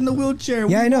cast in the wheelchair.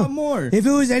 yeah, We I know. want more. If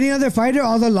it was any other fighter,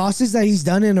 all the losses that he's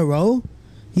done in a row,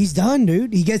 he's done,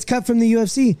 dude. He gets cut from the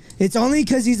UFC. It's only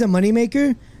because he's a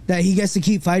moneymaker that he gets to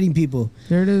keep fighting people,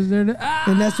 There it is. There it is. Ah!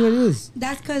 and that's what it is.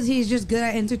 That's because he's just good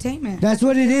at entertainment. That's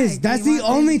what it he is. likes. That's He the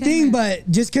wants only thing. entertainment.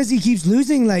 But just because he keeps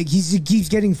losing, like he keeps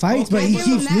getting fights, but I he give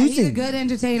him keeps that. He's a losing. good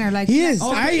entertainer. Like He is.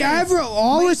 Oh, I he have is.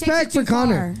 all But he takes respect it for too far.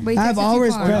 Conor. But he I have takes it all too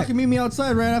far. You respect. can meet me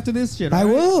outside right after this shit. I all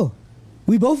right? will.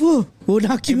 We both will. We'll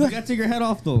knock Hey, you you out. gotta take your hat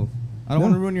off though. I don't No.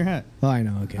 want to ruin your hat. Oh, I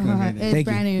know. Okay. It's Thank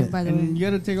brand you. new, by the And way. you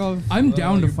gotta take off. I'm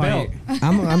down to your fight. belt.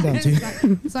 I'm down too.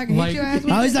 So I can Like- hit your ass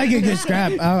with I always it? like a good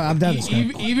scrap. I'm down to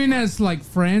scrap. Even as like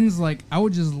friends, like I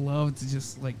would just love to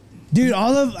just like. Dude,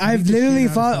 I've the literally shit out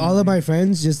of fought all of somebody. my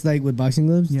friends just like with boxing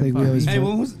gloves. Yeah, Like we fuck always me. Hey,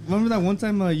 fought. remember that one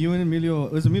time you and Emilio?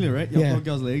 It was Emilio, right? Y'all Yeah. broke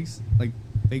y'all's legs, like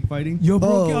fake fighting. Yo,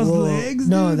 broke y'all's whoa. legs.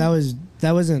 No, dude?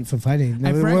 that wasn't for fighting.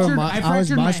 I We were fractured, mo- I was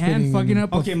fractured my mosh hand pitting fucking and-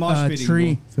 up Okay, a mosh pitting,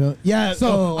 tree. Yeah.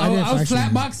 So I didn't was fracture flat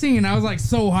mine. boxing and I was like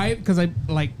so hyped because I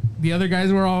like the other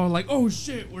guys were all like, "Oh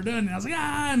shit, we're done!" And I was like,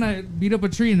 "Ah!" And I beat up a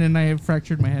tree and then I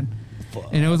fractured my hand,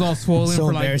 and it was all swollen So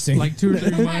for embarrassing. like 2 or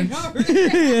 3 months.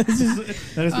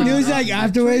 It was like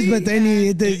afterwards, but then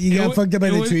you got fucked up by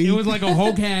the tree. It was like a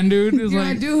Hulk hand, dude. It was You're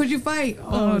like, like, dude, who'd you fight?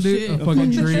 oh, dude, a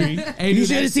fucking tree. Hey, You dude,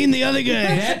 should have seen the other guy.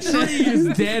 that tree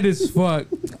is dead as fuck.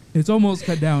 It's almost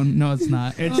cut down. No, it's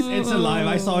not. It's alive.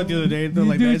 I saw it the other day. They're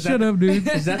like, Dude, is shut that, up, dude.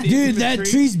 Is that the Dude, infamous that tree?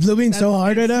 tree's blooming so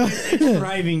hard right now. It's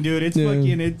thriving, dude. It's Yeah.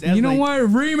 fucking. It has You know like, what?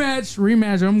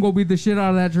 Rematch. I'm gonna beat the shit out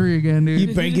of that tree again, He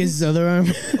dude. break his other arm.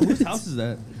 Whose house is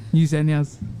that? You said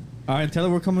yes. All right, tell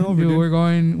her we're coming over, Dude, dude. we're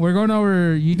going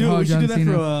over Dude, Utah, we should John do that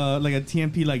Cena. for like a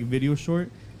TMP like video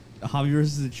short. Javi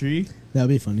versus the tree. That'd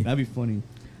be funny. That'd be funny.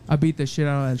 I beat the shit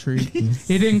out of that tree.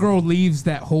 It didn't grow leaves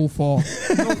that whole fall.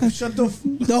 No, shut the.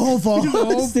 The whole fall.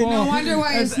 whole fall. No wonder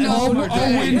why it's All, no. all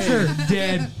winter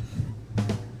dead.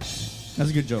 That's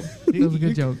a good joke. That was a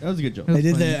good joke. That was a good joke. That was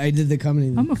I funny. did the comedy.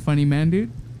 I'm a funny man,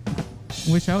 dude.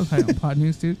 Wish I was high on Pod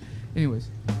News, dude. Anyways,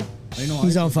 I know.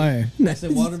 He's on fire. I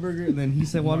said Whataburger, and then he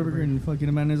said Whataburger, and fucking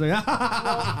Amanda's like,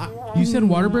 you said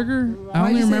Whataburger? I Why'd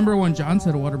only you say- remember when John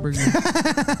said Whataburger.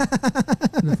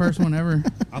 The first one ever.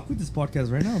 I'll quit this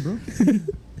podcast right now, bro.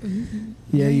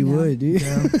 Yeah, you know. would, dude.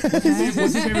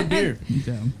 What's your favorite beer?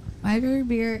 Damn. My favorite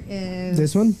beer is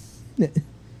This one?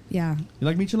 Yeah, You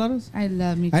like micheladas? I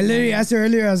love me. I literally asked her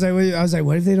earlier. I was like,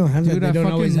 what if they don't have that? Dude, They I don't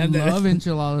always have fucking that. love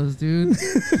enchiladas, dude.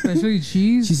 Especially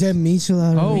cheese. She said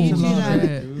michelada. Oh, Enchilada.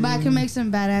 shit. But I can make some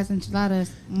badass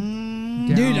enchiladas.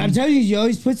 Damn. Dude, I'm telling you, she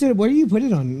always puts it. Where do you put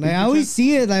it on? Like, I always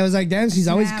see it. I was like, damn, she's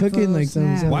always Snapple, cooking like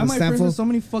some. snap. Why am I friends snapple. with so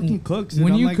many fucking cooks? dude?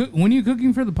 When I'm you like, cook, when you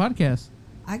cooking for the podcast?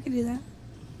 I can do that.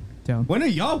 Down. When are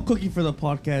y'all cooking for the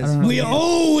podcast? I don't know.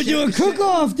 We'll do a cook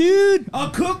off, dude. A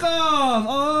cook off!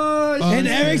 Oh, shit. And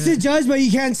Eric's the judge, but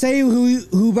you can't say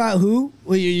who brought who.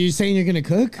 Well, you're saying you're gonna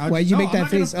cook. Why'd you no, make I'm that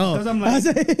not gonna- face? Oh, 'cause I'm I was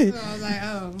like- like, I was like,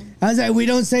 oh. I was like, we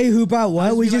don't say who brought what.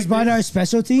 just We be just like brought this. our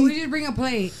specialty. We just bring a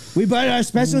plate. We brought our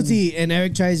specialty, and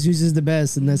Eric tries whose is the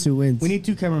best, and that's who wins. We need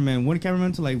two cameramen. One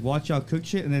cameraman to like watch y'all cook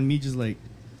shit, and then me just like,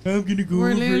 I'm gonna go. We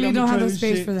over it, literally I'm don't gonna have try the this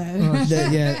space shit. for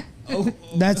that. Yeah,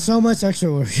 that's so much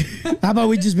extra work. How about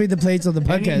we just make the plates on the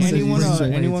podcast?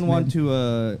 Anyone want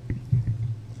to?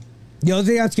 The only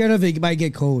thing I'm scared of, it might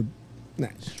get cold. Nah,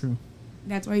 It's true.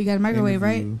 That's why you got a microwave,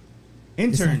 right? interview?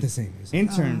 it's Intern. not the same. It's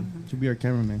Intern to be our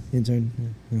cameraman. intern.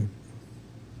 Yeah.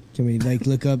 Can we like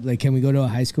look up? Like, can we go to a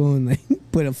high school and like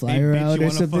put a flyer Hey, bitch, out you or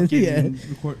wanna something? fucking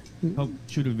Yeah. record, help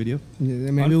shoot a video.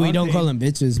 Maybe we don't call them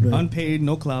bitches, but Unpaid,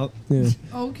 no clout. yeah.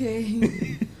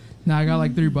 Okay. Nah, I got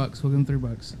like $3. We'll give him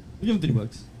 $3. We give him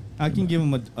 $3. I can give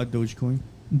him a Dogecoin.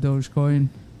 Dogecoin.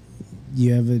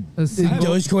 You have a A single-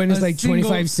 Dogecoin is a like single-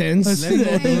 25 cents. a single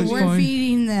Hey, we're Dogecoin.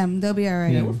 feeding them. They'll be all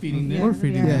right. Yeah, we're feeding them. We're they'll be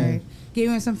feeding all them. right. Give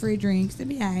them some free drinks. They'll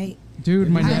be all right. Dude,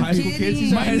 my I'm high school nephew. kids, kidding.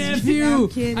 he's My I'm nephew.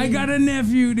 kidding. I got a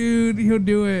nephew, dude. He'll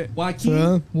do it. Joaquin.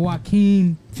 Bro,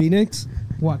 Joaquin. Phoenix.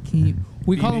 Joaquin.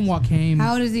 We call him Joaquin.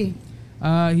 How old is he?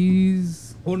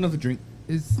 He's Hold another drink.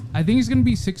 I think he's gonna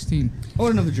be 16.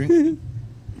 Hold another drink.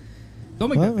 Don't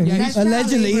make Well, that. Yeah, he's- he's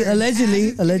allegedly, child labor.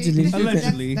 allegedly.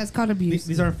 Allegedly. That's called abuse.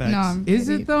 These aren't facts. No, I'm Is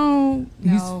kidding. it though?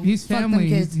 No, He's fuck them family.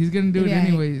 kids. He's gonna do it Yeah.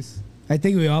 anyways. I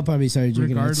think we all probably started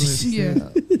drinking. Regardless. Yeah.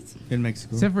 In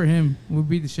Mexico. Except for him, we'll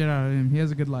beat the shit out of him. He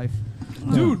has a good life,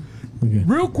 dude. Okay.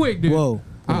 Real quick, dude. Whoa.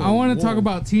 I want to talk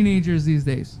about teenagers these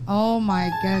days. Oh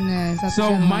my goodness. That's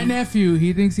So a good my one. nephew,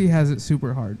 he thinks he has it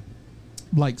super hard,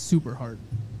 like super hard.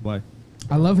 Why?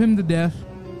 I love him to death,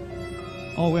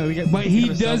 Oh wait, we get. but he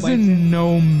doesn't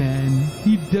know, man.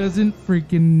 He doesn't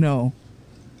freaking know.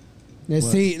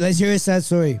 Let's see. Let's hear a sad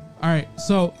story. All right,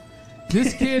 so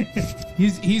this kid,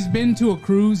 he's been to a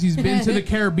cruise. He's been to the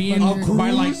Caribbean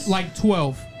by like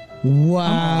 12. Wow.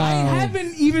 I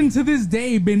haven't even to this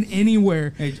day been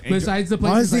anywhere besides the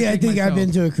places. Honestly, I think I've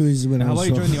been to a cruise when I How was about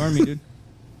you 12. join the army, dude?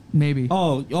 Maybe.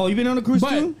 Oh, you've been on a cruise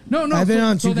too? No. I've been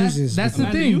on two cruises. That's the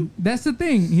Amanda, thing. you? That's the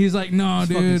thing. He's like, no,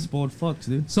 Fucking dude. spoiled fucks,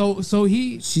 dude. So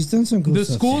he. She's done some cool The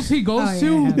stuff. schools he goes Oh,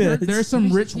 yeah, to, yeah. there's some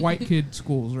rich white kid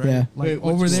schools, right? Yeah. Like Wait,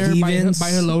 over which there by Stevens?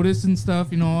 Helotes and stuff,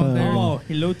 you know. Up there. Oh,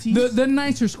 hello, teams. The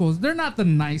nicer schools. They're not the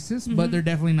nicest, but they're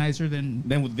definitely nicer than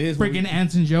Then with this, freaking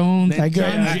Anson Jones, Then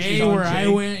John John Jay, John where I Jay.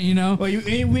 went, you know. Well, we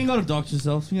ain't gotta dox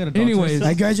yourself. You gotta dox Anyways.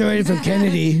 yourself. I graduated from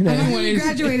Kennedy. You Anyways,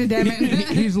 graduated, damn it.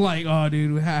 he's like, oh,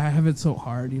 dude, I have it so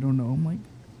hard. You don't know. I'm like,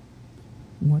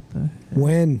 what the heck?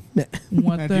 When?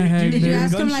 What Dude, the heck, dude, Did you dude?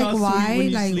 ask him Gunshots like why? when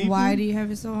you Like sleep, why dude? do you have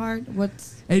it so hard?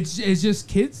 What's It's just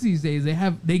kids these days.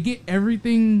 They get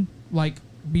everything like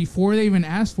before they even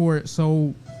ask for it.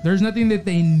 So there's nothing that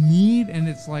they need, and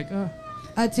it's like,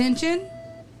 attention?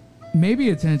 maybe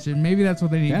attention. Maybe that's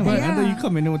what they need. Damn, but Amanda, Yeah. you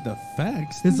come in with the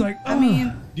facts. it's like, I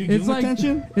mean, Do you give it's him like,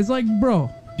 attention? it's like, bro,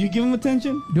 Do you give him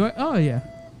attention? do I? Oh yeah,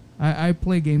 I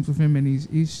play games with him, and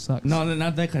he sucks. No,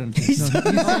 not that kind of thing.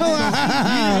 You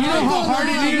know how hard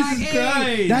it is.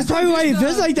 Christ. That's probably why he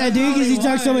feels like that, dude, because he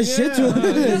talks so much shit to him.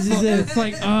 It's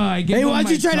like, I give Hey, him why'd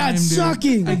my you try time, not dude.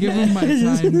 sucking? I give him my time,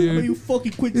 Oh, dude. you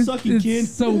fucking quit It's, sucking, it's kid.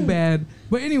 so bad.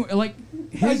 But anyway, like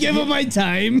I give him my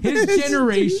time. his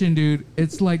generation, dude.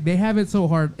 It's like they have it so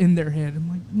hard in their head. I'm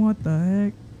like, what the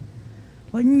heck?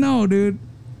 Like, no, dude.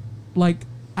 Like,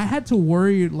 I had to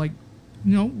worry, like,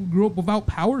 you know, grew up without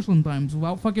power sometimes,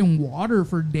 without fucking water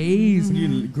for days.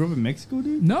 You grew up in Mexico,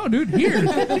 dude? No, dude, here,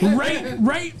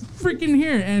 right, freaking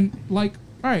here, and like,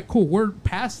 all right, cool, we're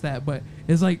past that, but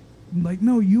it's like,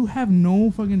 no, you have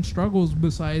no fucking struggles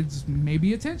besides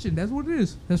maybe attention. That's what it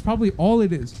is. That's probably all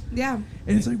it is. yeah.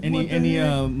 And it's like, what the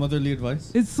heck? Motherly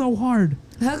advice? It's so hard.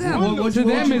 Hug him. To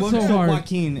them, it's so hard.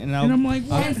 Joaquin, and And I'm like,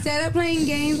 what? Instead of playing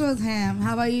games with him,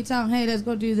 how about you tell him, hey, let's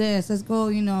go do this. Let's go,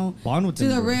 you know, bond with to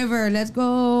them, the bro. river. Let's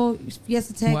go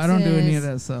Fiesta, Texas. Well, I don't do any of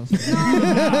that stuff.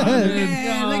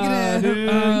 Man, look at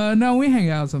that. No, we hang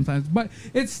out sometimes, but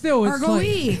it's still, Or it's go like,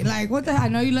 eat. Like, what the hell? I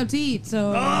know you love to eat,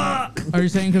 so. are you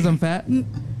saying because I'm fat?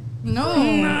 No.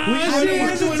 We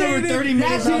just went over 30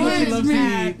 minutes. That's How much what he loves to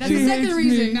Pat. eat. That's the second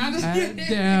reason. Not just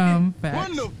Damn fat.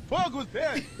 What the fuck was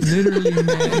that? Literally,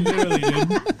 man. Literally,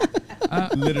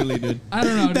 dude. Literally, dude. I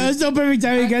don't know. That dude. was so perfect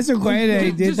time. You guys so quiet. I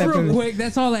Just, did just that. real for- quick,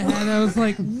 that's all I had. I was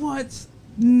like, what?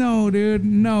 No, dude.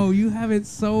 No, you have it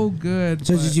so good.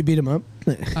 So but, did you beat him up?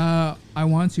 I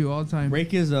want to all the time.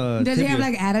 Rake is Does he have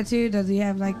tibia. like attitude? Does he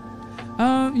have like,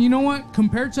 You know what?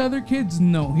 Compared to other kids,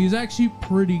 no. He's actually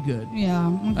pretty good.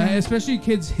 yeah. Okay. Especially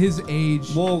kids his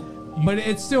age. Well, But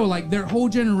it's still like their whole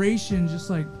generation just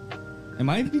like it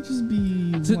might just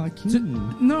be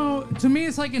Joaquin. no, to me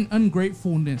it's like an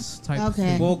ungratefulness type of Okay.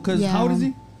 thing. Well, because Yeah. how old is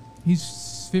he?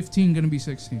 He's 15, gonna be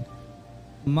 16.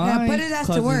 My put his ass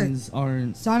to work. cousins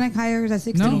aren't. Sonic hires at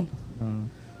 16. No.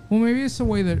 Well, maybe it's the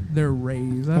way that they're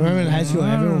raised. I remember in don't high know. school,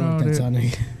 I don't everyone know, worked at dude.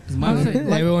 Sonic. I'm saying,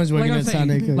 Everyone's working I'm at saying,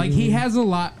 Sonic. Like he has a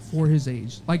lot for his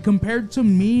age. Like compared to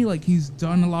me, like he's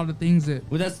done a lot of things that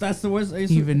Well, that's the worst.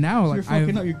 even now, So like you're fucking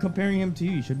I've- up. You're comparing him to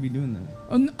you. You should be doing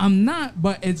that. I'm not,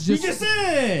 but it's You just just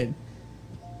said.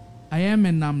 I am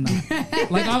and I'm not.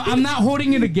 Like I'm not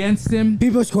holding it against him.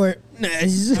 People's Court.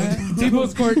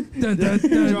 People's Court. Dun, dun,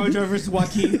 dun. George versus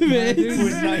Joaquin.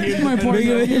 Who's not here? My point Bring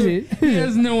of it view. in. He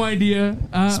has no idea.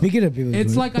 Speaking of People's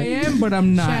It's Court. like I am, but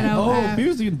I'm not. Shout out. Oh, he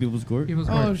was in People's Court. People's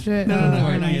Oh, Court. shit. No.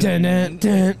 Dun, dun,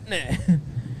 dun.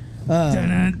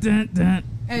 Dun, dun, dun.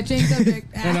 Hey, change subject.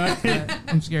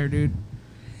 I'm scared, dude.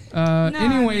 No,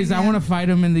 Anyways, I I mean, want to fight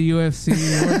him in the UFC.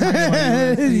 We're talking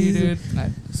about UFC,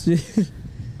 dude.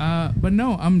 But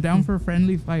no, I'm down for a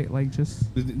friendly fight. Like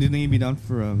just. Didn't he be down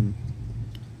for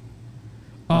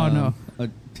No. a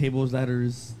tables,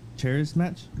 ladders, chairs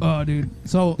match? Oh, dude.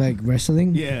 So Like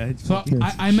wrestling? Yeah. It's so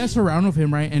I mess around with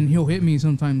him, right? And he'll hit me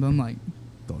sometimes. I'm like,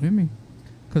 don't hit me,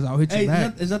 cause I'll hit you Hey,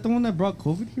 back. is that the one that brought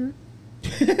COVID here?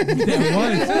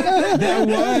 That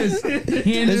was.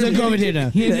 He There's ended a up COVID here now.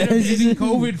 He ended up getting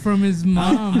COVID from his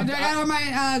mom. Do I gotta wear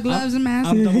my gloves and mask?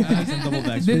 I'm double vaxxed. I'm double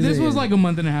vaxxed. This was like a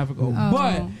month and a half ago, Oh.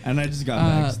 but And I just got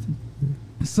Uh, vaxxed.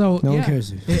 so No one yeah,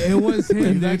 cares. It was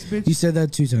him, dude. Vax, bitch. You said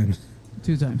that 2 times.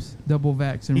 2 times, double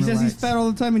vax and He says relax. he's fat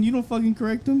all the time and you don't fucking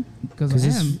correct him. Because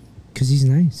Because I am. he's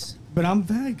nice. But I'm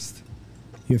vaxxed.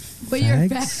 You're But you're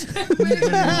fags.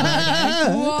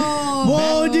 fat. Whoa.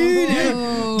 Whoa, dude.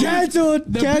 Whoa. Cancelled.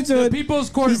 The Cancelled. People's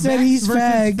Court He said vax he's versus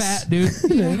fags. fat,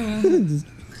 dude.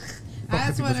 fuck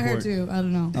That's the what I people's heard court. too. I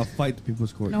don't know. I'll fight the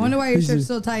people's court. No dude. wonder why your This shirt's is-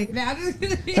 so tight. Nah, I'm just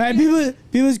kidding. All right,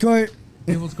 people's court.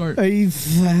 People's court. Are you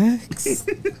facts?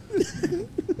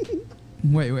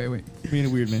 Wait. Being a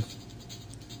weird man.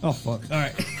 Oh fuck! All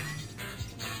right.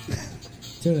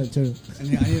 Turn up. I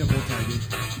need a bow tie, dude.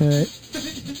 All right.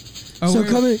 Oh, So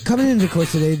wait, coming into the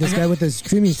course today, this Okay. guy with this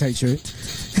creamy tight shirt,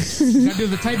 gotta do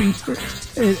the typing.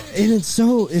 and it's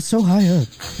so high up.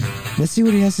 Let's see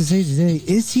what he has to say today.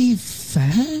 Is he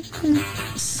fat?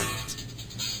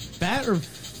 Fat or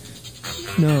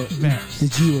No, Facts. the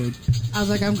G word. I was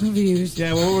like, I'm confused.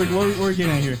 yeah? What we're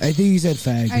getting at here? I think he said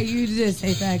fag. Hey, you did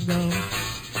say fact though.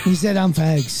 He said I'm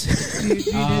fags. You did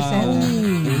say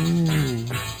that.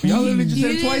 Y'all literally just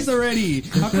said it Yes. twice already.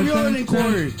 How come y'all in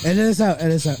court? Edit us out.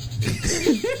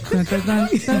 Dun, dun, dun,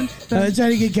 dun, dun. I'm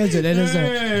trying to get canceled. Edit us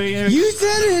out. You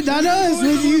said it, not us. Wait,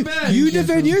 Was you bad. you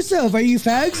defend yourself. Are you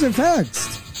fags or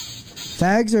faxed?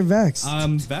 Fags or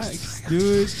vaxxed? Facts,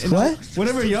 dude. And What?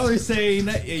 Whatever y'all are saying,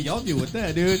 that, yeah, y'all deal with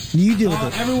that, dude. You deal with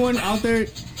it. Everyone out there,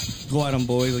 go at them,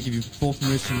 boys. I'll give you full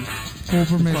permission. Full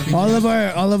permission. All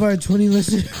of our 20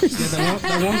 listeners. Yeah,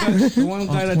 the one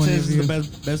guy All that 20 says of it's you.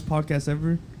 the best podcast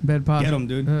ever. Bed pop. Get him,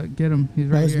 dude. Get him. He's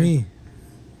right That's here. me.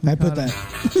 I put got that.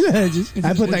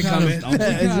 I put that comment. We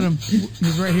got him.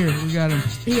 He's right here. We got him.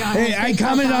 Yeah, Hey, I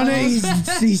commented on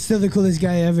it. He's still the coolest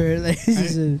guy ever. Like,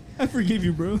 I forgive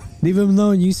you, bro. leave him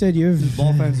alone. You said you're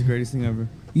Ball fan's the greatest thing ever.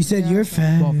 You said you're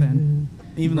fat. Ball fan.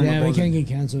 Even though Yeah, my we balls can't are- get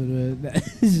canceled.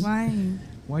 Why?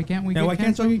 Why can't we Yeah, get why can't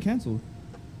canceled? y'all get canceled?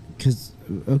 Because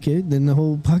okay, then the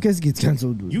whole podcast gets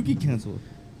canceled. You get canceled.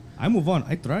 I move on.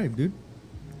 I thrive, dude.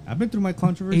 I've been through my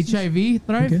controversies. HIV?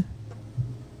 Thrive? Okay.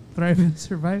 Thrive and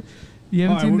survive? You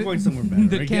All haven't right, seen we're going somewhere better.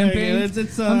 the right? campaign? Yeah,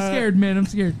 it's, I'm scared, man. I'm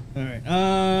scared. All right.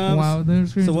 Wow.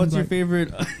 So what's your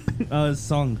favorite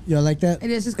song? Y'all like that?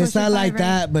 It is just It's not question like five, right?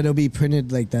 that, but it'll be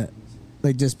printed like that,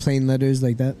 like just plain letters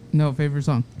like that. No, favorite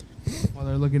song. While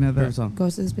they're looking at Favorite that. song? Go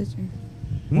to this picture.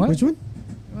 What? Which one?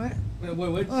 What?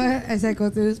 What? What? I said go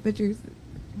through this picture.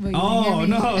 But you Oh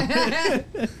didn't hear me.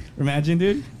 no! Imagine,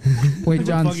 dude. Wait,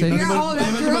 John, Fucking- say You're You're, oh, that's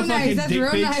Imagine real my nice. fucking That's dick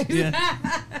real pics. nice.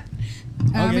 Yeah.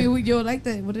 I Okay. mean, you would like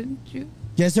that, wouldn't you?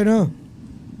 Yes or no?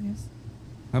 Yes.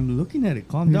 I'm looking at it.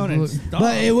 Calm down and look- stop.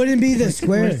 But it wouldn't be the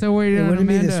square. We're still waiting It on wouldn't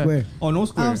be the Amanda. square. Oh, no Oh,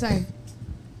 square. I'm sorry.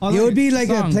 Oh, It would be like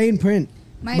Song. a plain print.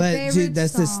 My but favorite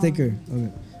that's the song. sticker.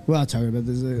 Okay. Well, I'll talk about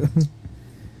this later.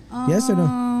 Yes or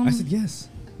no? I said yes.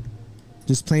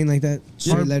 Just plain like that.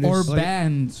 Straight or letters.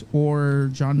 bands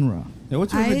or genre. Yeah,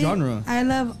 what's your favorite genre? I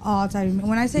love all type.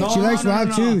 When I say She likes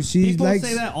rock, too. She People likes-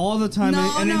 say that all the time,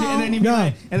 No, and then you'd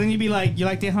be No. like, you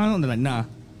like Tejano? And they're like, nah.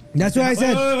 That's what I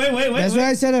said. Wait. That's what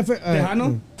I said at first.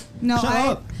 Tejano? no, Shut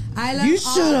up. I love You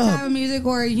all shut up. type of music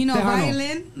or Tejano.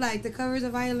 violin, like the covers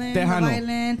of violin, Tejano. the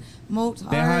violin,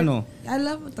 Mozart. Tejano. I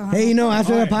love Tejano. Hey,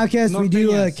 after the Alright. podcast, we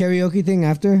do a Norteñas. karaoke thing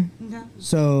after. Okay.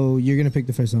 So you're gonna pick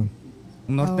the first song.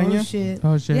 Oh Norteña? shit.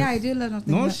 Oh, shit. Yeah, I do love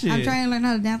nothing. No I'm shit. trying to learn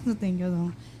how to dance nothing,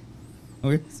 though.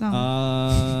 Okay. So.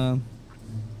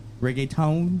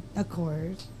 Reggaeton. Of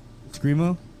course.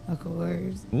 Screamo. Of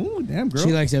course. Ooh, damn, girl.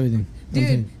 She likes everything.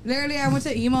 Dude, literally, I went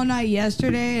to emo night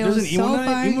yesterday. It There's was an emo so night?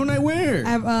 fun. Emo night where?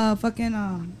 At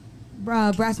fucking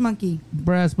Brass Monkey.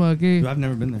 Brass Monkey. Dude, I've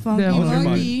never been there. Funky Yeah, what's your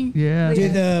Monkey. Yeah.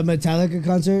 Dude, the Metallica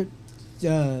concert.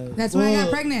 That's when I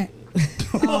got pregnant.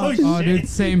 Oh, Oh, dude,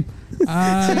 same.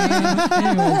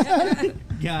 Anyways,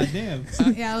 God damn.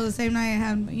 Yeah, it was the same night I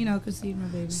had, conceived my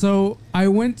baby. so I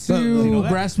went to you know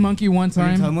that? Brass Monkey one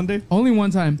Time time. one day? Only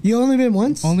one time. You only been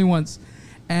once? Only once.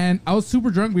 And I was super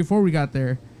drunk before we got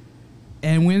there.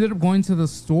 And we ended up going to the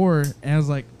store, and I was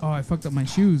like, oh, I fucked up my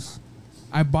shoes.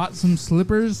 I bought some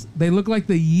slippers. They look like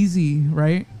the Yeezy,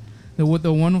 right? The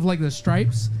one with like the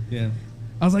stripes. Yeah.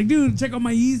 I was like, dude, check out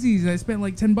my Yeezys. I spent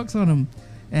like $10 on them.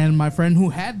 And my friend who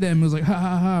had them was like, ha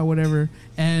ha ha, whatever.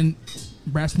 And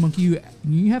Brass Monkey,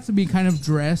 you have to be kind of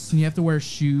dressed, and you have to wear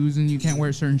shoes, and you can't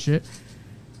wear certain shit.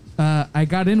 I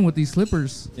got in with these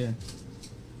slippers Yeah.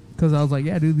 because I was like,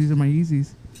 yeah, dude, these are my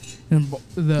Yeezys. And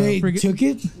the They friggin- took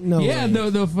it? No. yeah, way.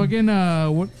 the fucking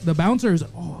the bouncers.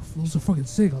 Oh, those are fucking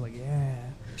sick. I was like, yeah.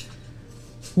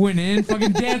 Went in,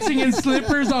 fucking dancing in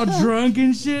slippers, all drunk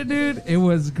and shit, dude. It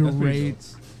was pretty great.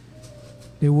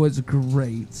 It was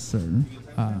great, sir.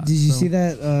 Did you see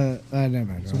that? Never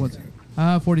mind. So what's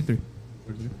 43?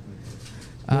 What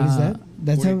is that?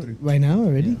 That's how 43. right now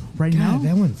already? Right God, now?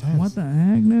 that went fast. What the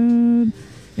heck, dude?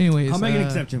 Anyways, I'll make an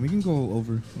exception. We can go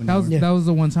over. An That was hour. Yeah. that was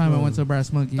the one time I went to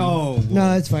Brass Monkey. Oh.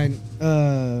 No, that's fine.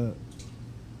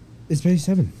 It's barely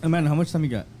 7. Amanda, how much time you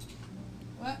got?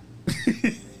 What?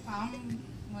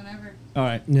 Whenever. All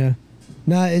right. Yeah.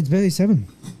 No, it's barely 7.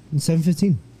 It's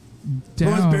 7:15. Bro,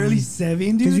 it's Damn. barely 7,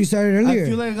 dude. Because you started earlier. I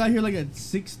feel like I got here like at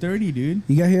 6:30, dude.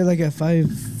 You got here like at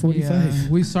 5:45. Yeah,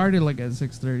 we started like at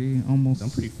 6:30 almost. I'm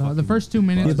pretty The fucking first 2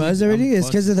 minutes. You buzz already? I'm It's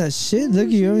because of that shit. Look,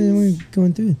 you're only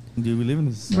going through it. Dude, we live in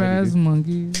this Brass society,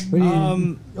 monkey. What are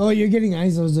you, oh, you're getting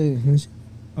eyes. I was like, dude.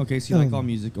 Okay, so you like Oh. all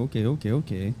music. Okay.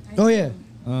 oh yeah.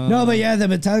 No, but yeah, the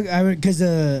Metallica, because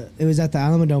it was at the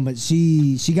Alamo Dome, but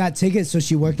she got tickets, so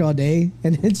she worked all day,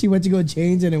 and then she went to go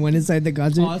change, and then went inside the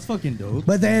concert. Oh, that's fucking dope.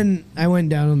 But then I went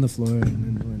down on the floor,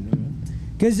 and then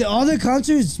because all the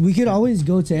concerts, we could always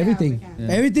go to everything. we can.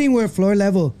 Yeah. Everything were floor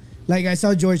level. Like I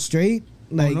saw George Strait,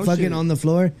 like no fucking shit. on the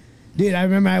floor. Dude, I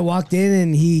remember I walked in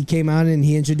and he came out and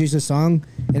he introduced a song,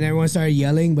 and everyone started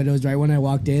yelling, but it was right when I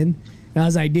walked in. And I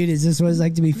was like, dude, is this what it's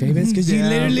like to be famous? Because you Yeah.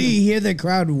 literally hear the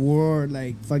crowd roar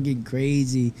like fucking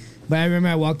crazy. But I remember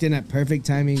I walked in at perfect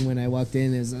timing when I walked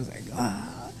in. And I was like,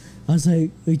 I was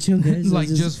like, wait, chill, guys. Like,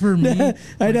 just for me.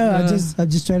 I know. Like, I'm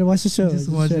just trying to watch the show. Just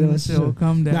I'm watching trying to the watch show.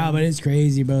 Calm down. Nah, but it's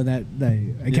crazy, bro. That like,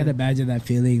 I Yeah. can't imagine that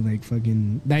feeling. Like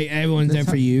fucking, like everyone's there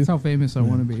for you. That's how famous I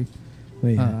want to be.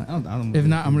 Wait, Uh, I don't know. if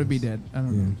not, I'm gonna be dead. I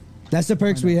don't yeah. know. That's the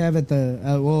perks we have at the.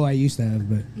 Well, I used to have,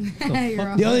 but You're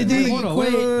all- the only thing Hold on,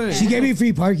 wait. she gave me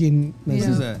free parking. What Yeah.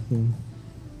 is that?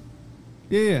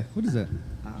 Yeah. What is that?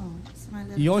 Oh, it's my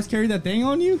little- You always carry that thing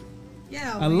on you?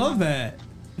 Yeah. I love that.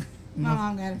 My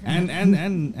mom got it. for And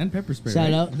me. and pepper spray. Shout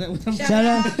right? out. Is that what I'm- Shout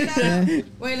out. Shout out.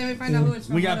 Wait, let me find out who it's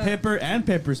from. We got Hold up. pepper and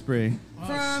pepper spray.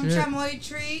 From shit. Chamoy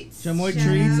Treats. Chamoy Shout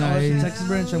treats, out, Nice. shout Texas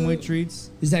brand out. Chamoy treats.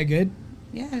 Is that good?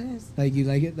 Yeah, it is. Like you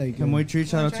like it? Like Chamoy treats.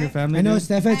 Shout out to your family. I know dude.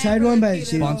 Steph had tried one, but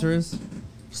she Sponsor us.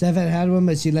 Steph had one,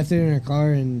 but she left it in her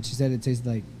car, and she said it tasted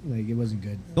like it wasn't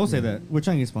good. Don't say that. We're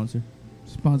trying to get sponsored.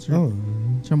 Sponsor. Oh,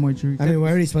 Chamoy Tree. I mean, we're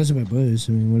already sponsored by Bush.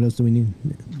 I mean, what else do we need?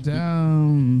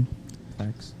 Down.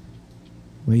 Facts.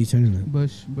 Why are you turning that?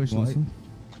 Bush Want light. some?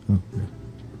 Oh, yeah.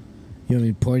 You want me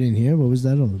to pour it in here? What was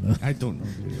that all about? I don't know,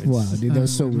 dude. Wow, dude, that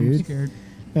was so I'm weird. scared.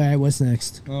 All right, what's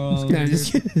next? Um, No,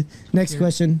 just kidding. Next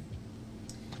question.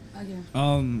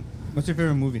 Okay. What's your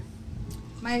favorite movie?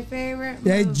 My favorite.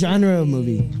 Yeah, movie. genre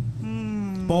movie.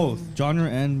 Both genre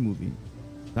and movie.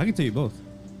 I can tell you both.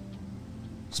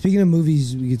 Speaking of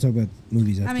movies, we can talk about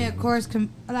movies after. I mean, of course,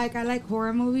 I like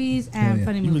horror movies and yeah.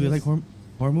 funny You movies. really like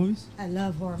horror movies? I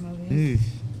love horror movies.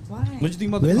 Why? What'd you think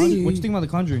about the Really? Conjuring? What'd you think about the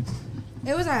Conjuring?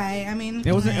 It was alright. I mean,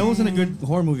 It wasn't a good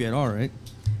horror movie at all, right?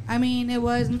 I mean, it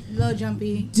was a little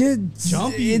jumpy. Dude,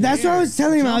 Jumpy that's what I where? was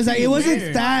telling him. I was like, Jumpy it wasn't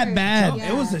where? that bad.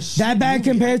 Yeah. It was a That shit bad movie.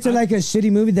 compared to like a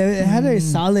shitty movie. That it had a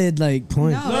solid like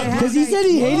point. No, it had, Because he like- said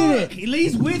he hated Look, it.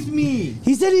 He's with me.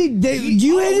 He said you hated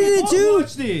we it both too.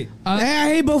 Watched it. I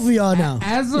hate both of y'all now.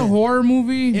 As a horror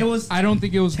movie, It was I don't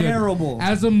think it was terrible. Good.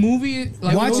 As a movie,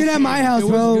 like, Watch was it at my good. house, It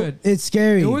was bro. good. It's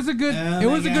scary. It was a good. Oh it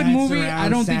was my a good God, movie. surround I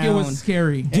don't think it was sound.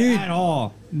 scary. Dude. At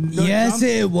all. The Yes, jumps-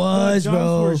 it was, the jumps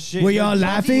bro. Were, shit. Were y'all The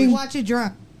jumps- Did laughing? you watch it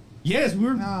drunk? Yes, we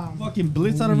were Oh. fucking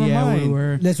blitzed out of our Yeah, mind. we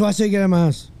were. Let's watch it again at my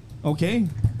house Okay.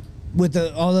 with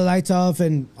all the lights off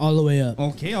and all the way up.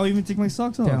 Okay, I'll even take my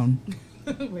socks off. Down.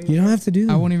 You don't have to do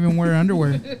that. I won't even wear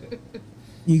underwear.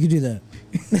 You could do that.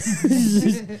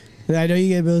 I know you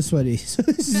get real sweaty.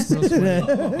 Real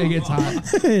sweaty. It gets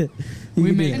hot. You We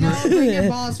can make- do No, that. bring your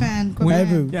balls, fan. Go We-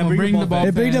 ahead. Yeah, Well, bring the ball.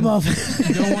 Hey, bring them fan. off.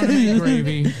 You don't want to make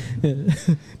gravy.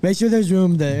 Make sure there's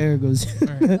room. The air goes. All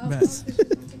right, best.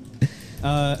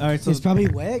 All right, so It's probably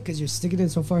wet because you're sticking it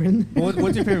so far in.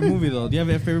 what's your favorite movie though? Do you have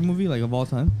a favorite movie like of all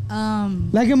time?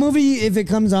 Like a movie, if it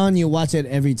comes on, you watch it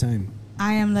every time.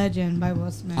 I Am Legend by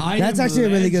Will Smith. That's actually a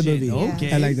really good movie.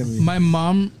 Okay, I like that movie. My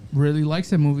mom really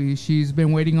likes that movie. She's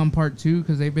been waiting on part 2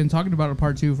 because they've been talking about a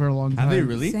part 2 for a long time. Have they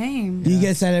really? Same. Do you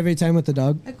get sad every time with the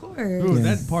dog? Of course. Bro, Yeah.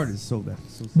 that part is so bad.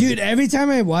 So sad. Dude, every time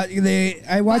I watch, I watch But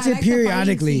I it like the fighting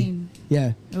periodically. scene.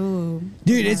 Yeah, Ooh.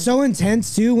 dude, it's so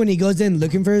intense too when he goes in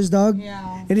looking for his dog.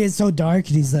 Yeah. And it's so dark,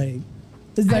 and he's like,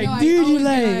 it's I like, know, I dude, you always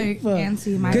like, get,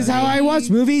 antsy. My because how I baby. watch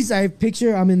movies, I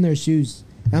picture I'm in their shoes.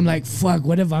 I'm like, fuck,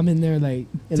 what if I'm in there like,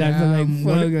 and I feel like, Damn,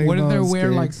 fuck, like, what if they I'm wear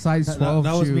scared. like size 12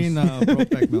 that was shoes? me in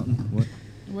Brokeback Mountain. What?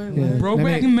 Wait, Yeah. what?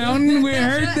 Brokeback I mean- Mountain, we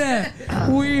heard that.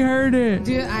 We heard it.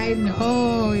 Dude, I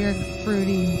know you're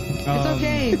fruity. It's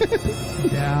okay.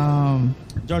 Damn.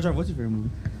 Jar Jar, what's your favorite movie?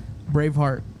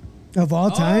 Braveheart. Of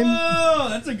all time, Oh,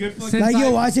 that's a good fucking. Since like I-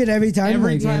 you'll watch it every time.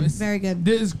 every like, time. Yeah, very good.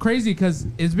 This is crazy because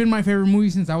it's been my favorite movie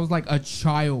since I was like a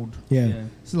child. Yeah. Yeah.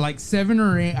 So like 7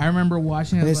 or 8, I remember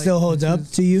watching it. And it like, still holds this up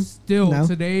is to you Still now?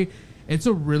 today, it's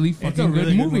a really fucking It's a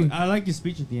really good movie. I like your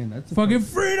speech at the end. That's a Fucking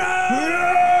freedom!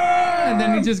 And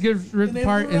then he just gets ripped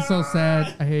apart. It's so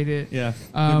sad. I hate it. Yeah.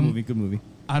 Good Um, movie. Good movie.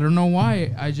 I don't know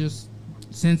why. I just,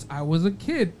 since I was a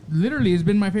kid, literally, it's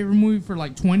been my favorite movie for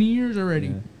like 20 years already.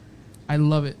 Yeah. I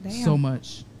love it Damn. so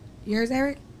much. Yours,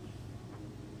 Eric?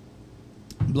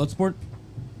 Bloodsport.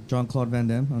 Jean-Claude Van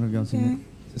Damme. I don't know if y'all seen Okay. it.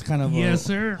 It's kind of Yes, a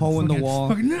sir. hole in the Fucking- wall.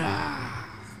 fucking-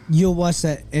 You'll watch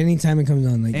that anytime it comes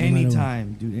on. Like no matter what.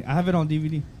 Anytime, dude. I have it on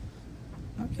DVD.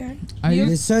 Okay. I You?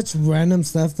 There's such random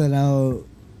stuff that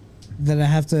I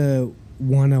have to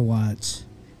wanna watch.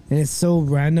 And it's so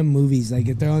random movies, like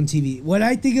if they're on TV. What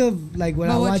I think of, like when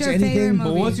But I what's watch your favorite anything, But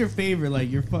Movie. what's your favorite?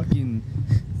 Like your fucking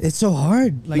it's so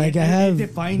hard. Like, it, I have, it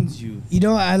defines you. you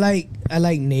know, I like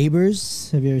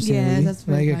Neighbors. Have you ever seen Yeah, that movie? that's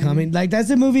very like a funny. comedy. Like that's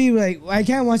a movie. Like I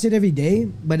can't watch it every day,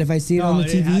 but if I see it on the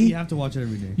TV, you have to watch it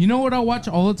every day. You know what I watch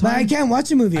all the but time? I can't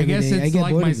watch a movie I every guess day. I it's get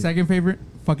like bored my of it. second favorite.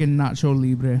 Fucking Nacho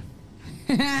Libre.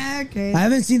 Okay. I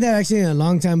haven't seen that actually in a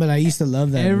long time, but I used to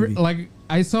love that movie. Like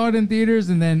I saw it in theaters,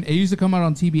 and then it used to come out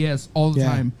on TBS all the Yeah.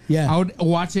 time. Yeah. I would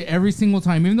watch it every single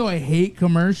time, even though I hate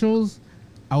commercials.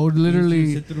 I would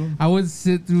literally, sit through 'em? I would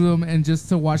sit through them and just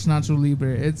to watch Nacho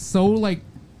Libre. It's so like,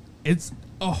 it's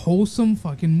a wholesome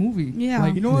fucking movie. Yeah.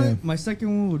 Like You know what? Yeah. My second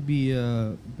one would be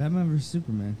Batman vs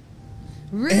Superman.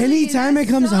 Really? Anytime That it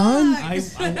comes on,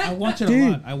 sucks. I watch it Dude,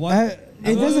 a lot. I watch.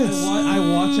 it doesn't. I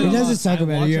watch it. It a doesn't lot. suck I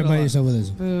about watch it. You're a by lot. yourself with this.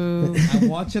 Boo. I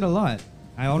watch it a lot.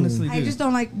 I honestly do. I just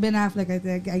don't like Ben Affleck. I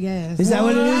think. I guess. Is that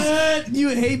what it is? What? You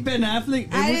hate Ben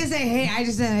Affleck? I didn't say hey. I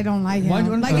just said I don't like him. Why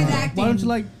don't, like his acting. Why don't you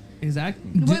like his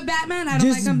acting? With Batman, I don't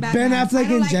Just like him. Batman. Ben Affleck I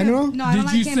don't in like him- general? No, I don't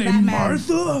like him. Batman.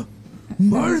 Martha?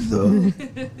 Martha.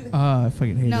 I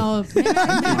fucking hate No, Batman,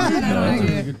 I don't like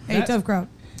it. Hey, tough crowd.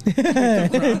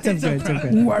 It's okay.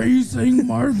 it. Why are you saying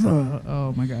Martha?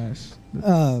 Oh my gosh.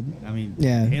 I mean,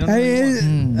 Yeah. hate on I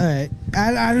him mean, all right.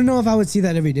 I don't know if I would see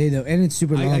that every day though, and it's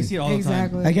super long. I see it all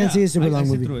Exactly. the time. I can't see a super I long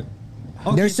sit movie. through it.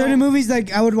 Okay, There's certain movies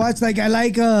like I would watch. Like I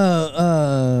like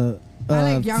I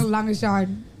like Longest Yard.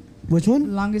 which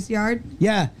one? Longest Yard.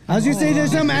 Yeah, I was gonna say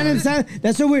there's some Adam Sandler.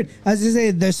 That's so weird. I was gonna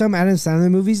say there's some Adam Sandler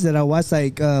movies that I watch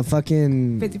like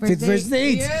fucking 51st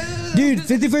Dates. Yeah. Dude,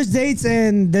 51st Dates,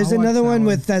 and there's I watched another that one one.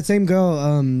 with that same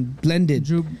girl, Blended.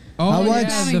 Drew. I Oh watch-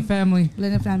 yeah, the family.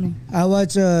 Blended Family. I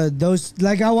watch those,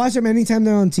 like I watch them anytime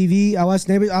they're on TV. I watch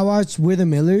Neighbors. I watch We're the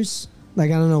Millers.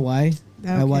 Like I don't know why.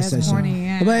 I Okay, watched that that's shit. corny,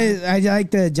 yeah. But I like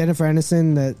the Jennifer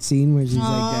Aniston that scene where she's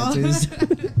like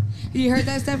that. You heard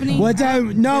that, Stephanie? One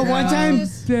time, no, one time,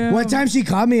 Damn. one time she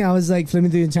called me. I was like flipping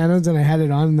through the channels and I had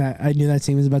it on. And that I knew that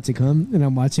scene was about to come, and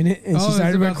I'm watching it, and Oh, she it's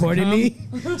started about to recording come?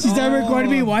 me. She started recording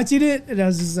me watching it, and I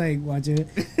was just like watching it,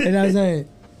 and I was like,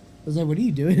 "What are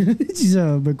you doing?" She's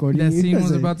recording. That you. scene I was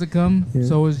like, about to come. Yeah.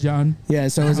 So was John. Yeah,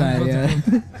 so was I. Yeah.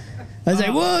 I was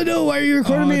like, "Whoa, no! Why are you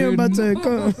recording Oh, me? I'm dude. about to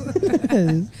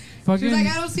come." Fucking She's like,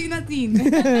 I don't see nothing.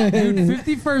 dude,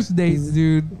 51st Dates,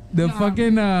 dude. The No.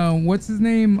 fucking what's his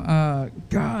name?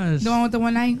 Gosh. The one with the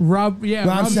one eye? Rob. Yeah.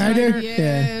 Rob Schneider?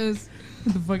 Yes.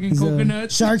 The fucking He's,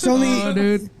 coconut. sharks only. Oh,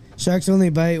 dude. Sharks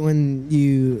only bite when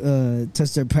you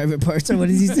touch their private parts. Or what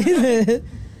does he say?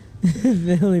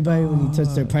 They only bite when you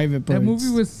touch their private parts. That movie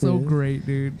was so Yeah. great,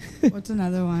 dude. What's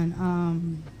another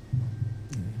one?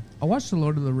 I watched The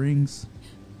Lord of the Rings.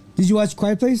 Did you watch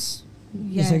Quiet Place?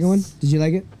 Yes. The second one? Did you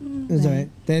like it? It's alright.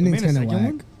 The ending's made a kind of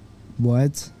second whack.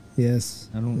 What? Yes.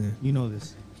 I don't. Yeah. You know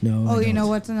this. No. Oh, I you don't. know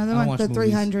what's another I don't one? The watch movies.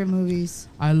 300 movies.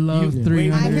 I love You-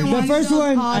 300. I've been The watching first those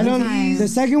one, all I the don't. time. The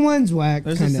second one's whack.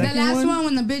 There's a Kind The of. second last one? one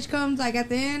when the bitch comes like at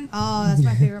the end. Oh, that's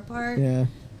my favorite part. Yeah.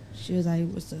 She was like,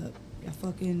 "What's up? You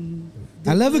fucking."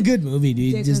 I love a good movie,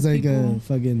 dude. Dickless Just like people.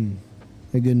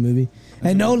 a good movie.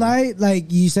 And no lie,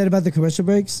 like you said about the commercial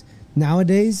breaks.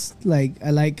 Nowadays, like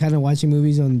I like kind of watching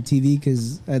movies on TV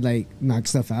because I like knock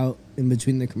stuff out in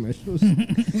between the commercials.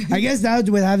 I guess now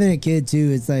with having a kid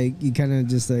too, it's like you kind of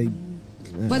just like.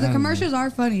 But I the don't commercials are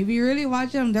funny. If you really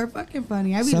watch them, they're fucking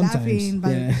funny. I be Sometimes, laughing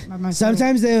by myself.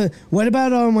 Sometimes they. What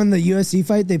about when the UFC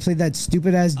fight? They played that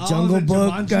stupid ass Oh, Jungle the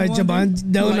Book. Jumanji one, Jumanji.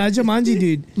 No, Like- not Jumanji,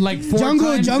 dude. Like 4 Jungle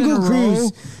times Jungle in a Cruise, row.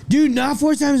 dude. Not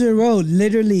 4 times in a row.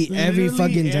 Literally every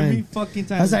fucking time. Every fucking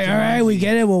time. I was like, all right, we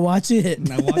get it. We'll watch it.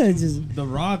 And I watched Just The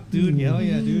Rock, dude. Hell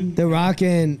yeah, dude. The Rock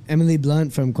and Emily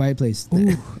Blunt from Quiet Place.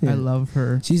 Ooh, Yeah. I love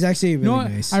her. She's actually really You know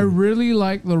what? nice. I really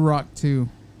like The Rock too.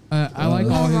 I like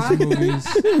all his movies.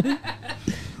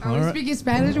 Are we speaking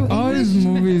Spanish or All his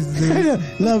English? movies,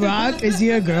 dude. La Rock, is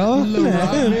he a girl?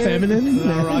 Feminine?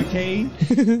 The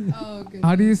Rockade. Oh, good.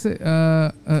 How do you say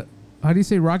how do you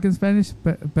say rock in Spanish?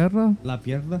 Perra? La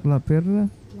Pierda. La perra?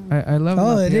 I love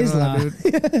Oh, La it is Perra, La.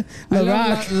 dude. La I love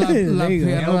Rock. La There you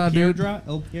go. Perra, El dude. Piedra.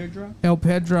 El Piedra. El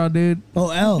Pedro, dude. Oh,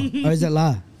 L. Or is it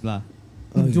La? La.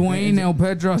 Oh, Dwayne El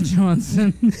Pedro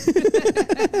Johnson.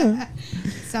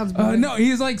 Sounds better. No,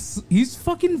 he's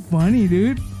fucking funny,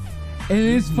 dude. And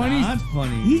it's funny. Not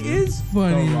funny. He is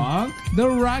funny. The Rock. The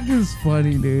Rock is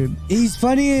funny, dude. He's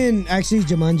funny in actually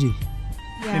Jumanji.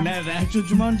 Yeah. And that actual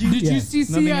Jumanji. Did Yeah. you see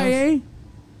Nothing CIA?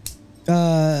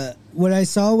 What I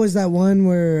saw was that one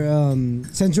where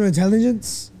Central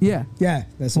Intelligence. Yeah. Yeah,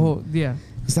 that's the one. Oh, yeah.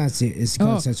 It's not. It's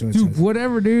called Central dude, Intelligence.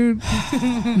 whatever, dude.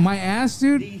 My ass,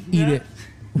 dude. Eat it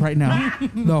right now.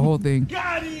 The whole thing.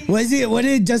 Was it? What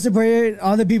did Justin Poirier?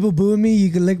 All the people booing me. You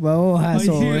can lick my whole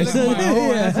asshole. you lick my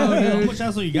whole asshole, How dude. much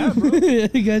asshole you got, bro?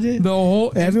 You got it. The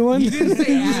whole Everyone? He didn't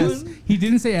say ass. He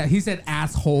didn't say ass. He said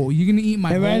asshole. You gonna eat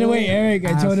my? And right whole away, Eric.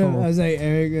 I told him. asshole. I was like,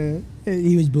 Eric.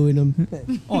 He was booing him.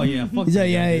 Oh yeah, fuck. He's that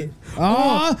like, guy, yeah. dude.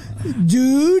 Oh,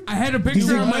 dude. I had a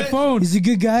picture on my what? phone. He's a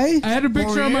good guy. I had a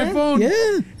picture on my phone. Yeah.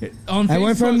 On Facebook, I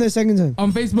went for him the second time.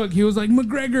 on Facebook. He was like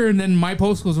McGregor, and then my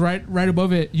post goes right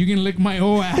above it. You can lick my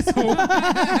whole asshole.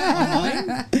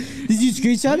 Did you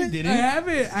screenshot You it? didn't? I have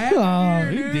it. I have Oh,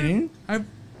 it You here, dude. didn't?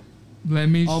 Let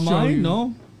me On show mine? you.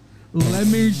 No. Let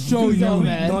me show you. No,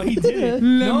 man. No, he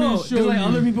didn't. Let No, me show because like you.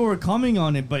 other people were commenting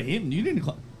on it, but him, you didn't.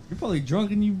 You're probably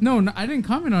drunk and you. No, I didn't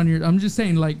comment on your. I'm just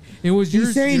saying, like, it was yours.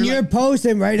 He's saying you're your like, post,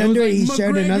 and right it was under like it, he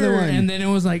shared another McGregor, one. and then it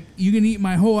was like, you can eat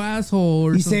my whole asshole.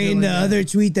 Or He's something saying like the that. other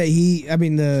tweet that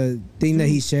the thing that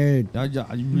he shared. Do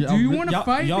you wanna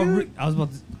fight, dude? I was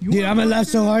about to. You Dude, wanna I'm gonna fight, laugh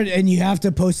so dude? hard, and you have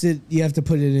to post it. You have to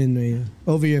put it in right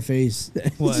now, over your face.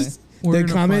 What? Just We're the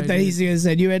gonna comment fight, that dude. he's gonna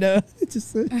send you right now.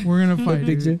 Just a We're gonna fight,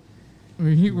 picture.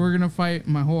 dude. We're gonna fight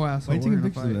my whole asshole. Why you We're taking gonna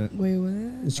pictures of fight. that? Wait, what? A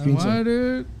Why, screenshot.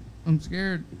 dude? I'm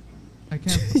scared. I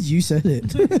can't. You said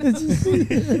it.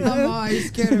 Are you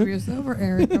scared of yourself or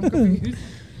Eric? I'm confused.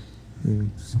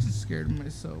 I'm scared of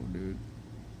myself, dude.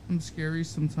 I'm scary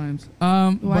sometimes.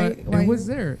 Why- But why it was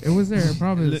you- there. It was there. I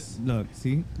promise. Look,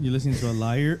 see, you're listening to a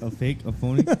liar, a fake, a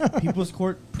phony. People's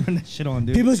Court, put that shit on,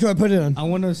 dude. People's Court, put it on. I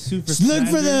want to sue for. Just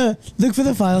look for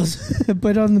the files.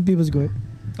 Put it on the People's Court.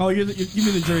 Oh, you give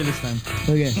me the jury this time.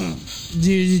 Okay.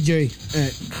 Jury. All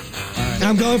right.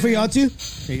 I'm going for y'all too.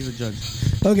 Okay, he's a judge.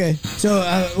 Okay. So,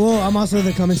 well, I'm also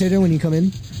the commentator when you come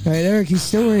in. All right, Eric. He's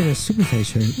still wearing a super tight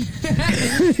shirt.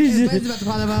 What's about to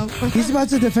talk about? He's about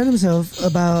to defend himself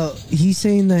about. He's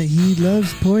saying that he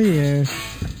loves Poirier,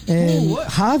 and Ooh, what?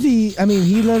 Javi. I mean,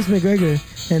 he loves McGregor,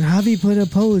 and Javi put a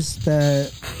post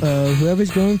that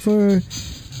whoever's going for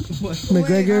What?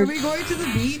 McGregor. Wait, are we going to the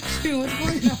beach? What's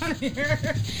going on here?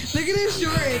 Look at his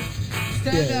shorts.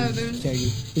 Stand up.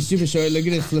 Shaggy. It's super short. Look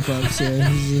at his flip flops. Yeah.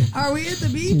 he's, Are we at the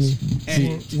beach?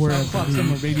 Hey, We're we're at clock the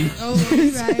somewhere, baby. Oh,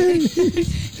 right.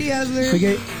 He has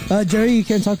literally. okay. Jerry, you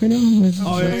can't talk right now.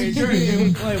 Oh, yeah, jury.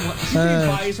 Wait, what? She's being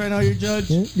biased right now, your judge.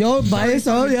 Yeah. Yo, bias.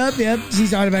 Oh, yep.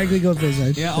 She's automatically going for his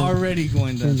side. Yeah, already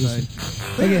going that side.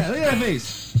 Look Okay. at that, look at that face.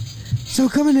 So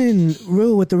coming in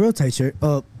real with the real tight shirt.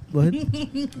 Oh, what?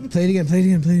 Play it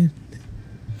again.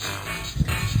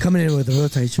 Coming in with a real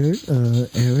tight shirt,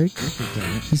 Eric.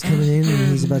 He's coming in and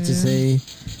he's about to say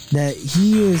that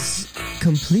he is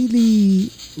completely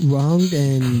wronged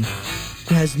and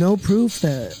has no proof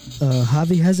that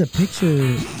Javi has a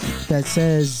picture that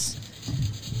says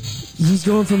he's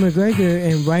going for McGregor,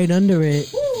 and right under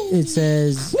it, it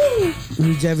says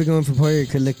who's ever going for Poirier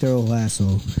could lick their whole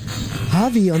asshole.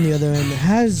 Javi, on the other end,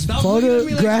 has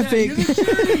photographic.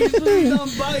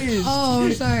 Oh,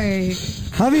 I'm sorry.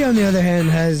 Javi, on the other hand,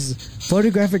 has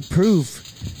photographic proof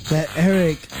that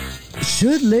Eric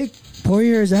should lick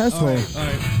Poirier's asshole. All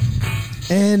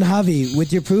right. And Javi,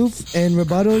 with your proof and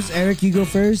rebuttals, Eric, you go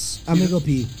first. I'm gonna go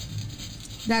pee.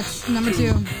 That's number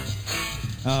 2.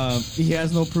 He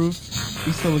has no proof.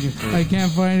 He's still looking for I it.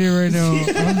 can't find it right now.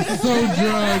 I'm so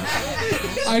drunk.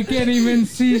 I can't even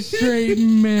see straight,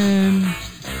 man.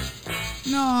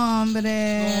 No, hombre.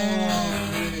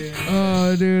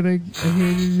 Oh, dude, I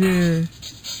hate it here.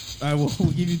 All right,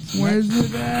 we'll give you. Where's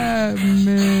it at,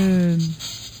 man?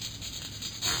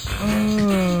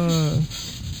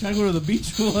 Trying to go to the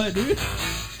beach or what, dude?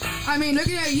 I mean,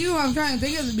 looking at you, I'm trying to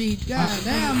think of the beach. God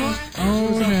damn, boy. Oh,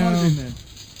 Stop no. talking, man.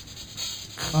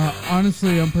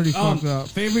 Honestly, I'm pretty fucked up.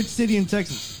 Favorite city in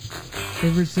Texas?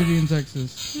 Favorite city in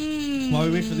Texas. While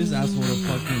we wait for this asshole to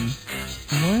fucking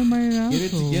Why am I an asshole? get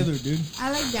it together, dude.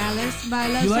 I like Dallas, but I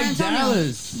love You San like Antonio.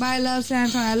 Dallas? But I love San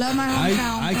Antonio. I love my I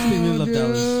hometown. actually really love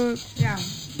Dallas. Yeah,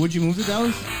 Would you move to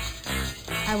Dallas?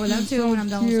 I would love to when I'm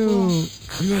done with Cute. school.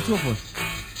 What are you going to school for?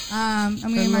 I'm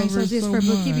getting my love her associates so for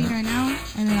bookkeeping much. right now,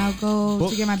 and then I'll go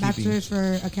to get my Bookkeeping. bachelor's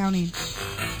for accounting.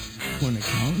 For an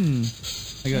accountant.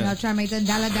 I And I'll got. try to make the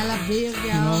dollar bills, yo.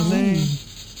 You know what I'm saying?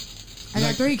 I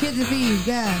got 3 kids to feed.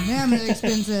 God damn, they're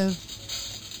expensive.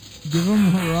 Give him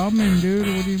a ramen, dude.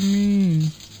 What do you mean?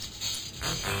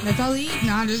 That's all they eat.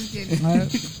 No, I'm just kidding.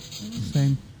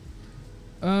 Same.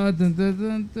 Play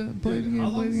it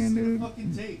again, dude.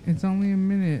 fucking take? It's only a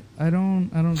minute. I don't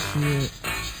see it.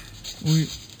 We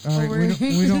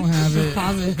don't have Just it.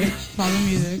 pause it. Pause the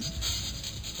music.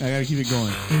 I gotta keep it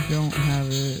going. I don't have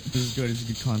it. This is good. This is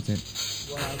good content. He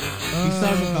still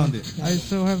hasn't found it. I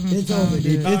still haven't It's found over, it.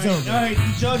 dude. It's Alright, over. alright,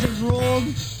 the judges ruled.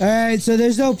 All right, so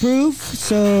there's no proof.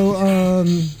 So,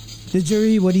 the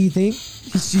jury, what do you think?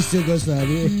 She still goes for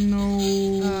Javier. No.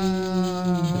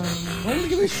 Oh,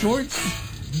 look at his shorts.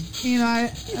 You know,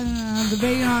 I'm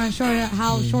debating on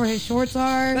how short his shorts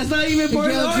are. That's not even part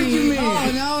of the guilty. argument.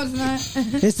 Oh no, it's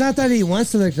not. It's not that he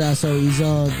wants to look the asshole. He's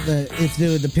all if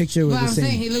the picture were But the I'm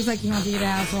saying same. he looks like he wants to eat an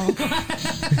asshole.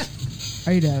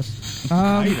 I'd ask.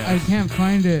 I'd I ask. can't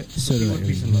find it. So do I.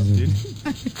 Peace and love, dude.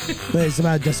 But it's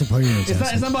about Dustin Poirier.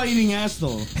 It's not about eating ass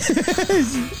though.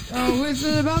 Oh, what's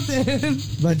it about then?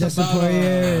 But Dustin about,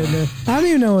 Poirier. I don't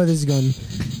even know where this is going.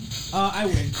 I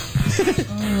win.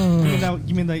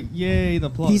 You mean that? Yay, the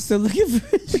applause. He's still looking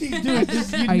for. Dude,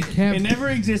 I can't- It never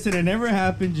existed. It never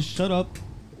happened. Just shut up.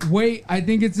 Wait, I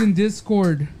think it's in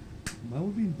Discord. Why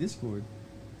would be in Discord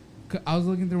I was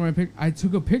looking through my pic. I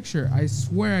took a picture. I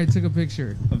swear I took a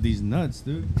picture. of these nuts,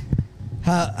 dude?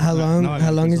 How long? No, I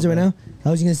How long think is it so, right now? I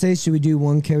was gonna say, should we do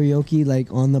one karaoke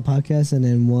like on the podcast and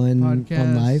then one Podcast.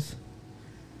 on live?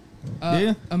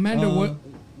 Yeah. Amanda,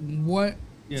 what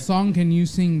Yeah. song can you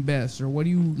sing best, or what do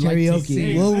you like to Karaoke.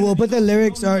 sing? We'll put the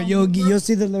lyrics. Or you'll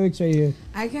see the lyrics right here.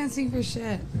 I can't sing for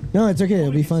shit. No, it's okay.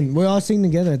 It'll be fun. We're all singing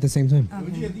together at the same time.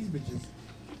 Where'd you Okay. get these bitches?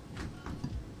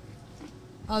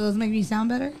 Oh, those make me sound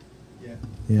better? Yeah.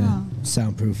 Yeah, Oh.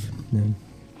 soundproof. Yeah.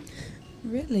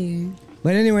 Really?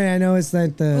 But anyway, I know it's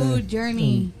like the. Ooh,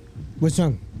 Journey. What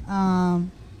song?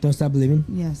 Don't Stop Believing.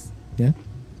 Yes. Yeah,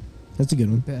 that's a good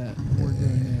one. Bet we're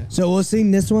doing it. So we'll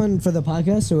sing this one for the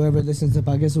podcast. So whoever listens to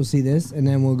the podcast will see this, and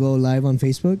then we'll go live on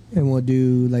Facebook, and we'll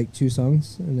do like 2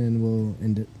 songs, and then we'll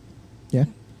end it. Yeah.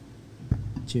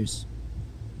 Cheers.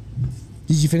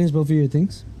 Did you finish both of your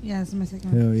things? Yeah, that's my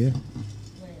second one. Hell yeah.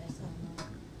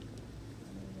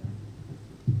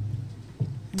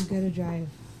 I'm good to drive.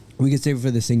 We can save it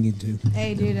for the singing too.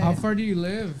 Hey, dude. How far do you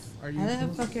live? Are you? I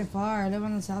live fucking far. I live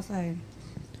on the south side.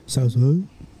 Sounds good.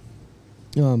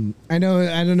 I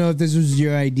don't know if this was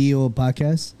your ideal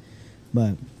podcast,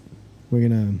 but we're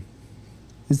gonna.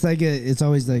 It's like it's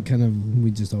always like kind of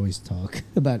we just always talk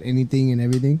about anything and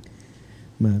everything,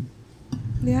 but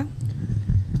Yeah.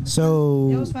 so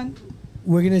It was fun.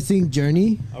 we're gonna sing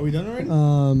Journey. Are we done already?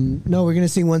 No, we're gonna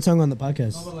sing one song on the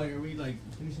podcast. No, but like, are we like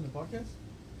finishing the podcast?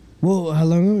 Well, how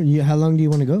long do you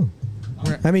want to go?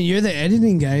 Right. I mean, you're the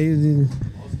editing guy.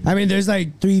 I mean, there's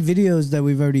like 3 videos that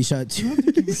we've already shot.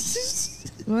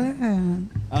 What?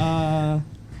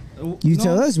 You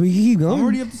tell us. We can keep I'm going.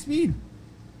 already up to speed.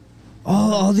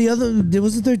 All the other.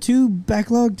 Wasn't there 2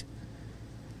 backlogged?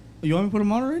 You want me to put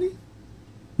them on already?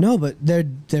 No, but they're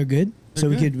good. So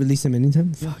we good. could release them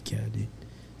anytime. Fuck yeah, dude.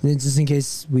 Then just in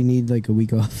case we need like a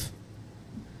week off.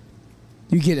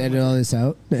 You could edit all this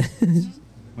out.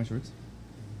 My shorts.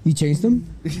 You changed them?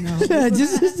 No.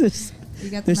 just You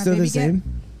got they're my still the baby same.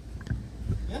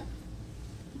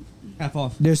 Half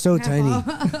off. They're so Half tiny.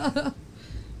 off.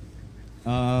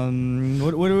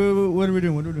 What are we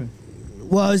doing?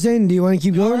 Well, I was saying, do you want to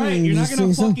keep going? Alright, and you're not just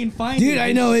gonna sing a song? fucking find Dude, it.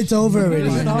 I know it's over already.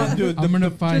 Find Stop, it. dude. I'm gonna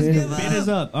find Just it. give The bit is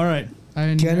up. All right.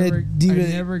 I Can never, it do I the-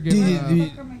 never do give the- up. do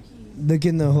the-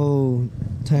 Looking the whole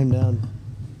time down.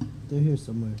 They're here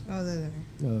somewhere. Oh, there.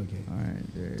 Oh, okay. All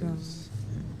right, there's.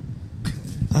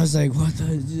 I was like, what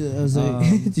the? I was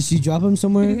like, did she drop him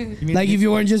somewhere? mean- Like, if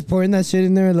you weren't just pouring that shit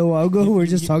in there a little while ago, we're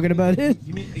just talking about it.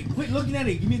 Quit looking at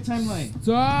it. Give me a timeline.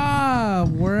 Stop!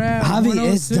 We're at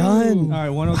Javi, it's 102. done. All right,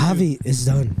 102. Javi, it's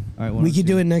done. All right, We could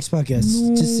do it next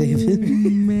podcast. Just save it.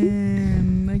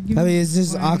 Man, I I mean, it's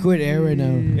just awkward air right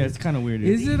now. Yeah, it's kind of weird.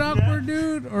 Is it awkward,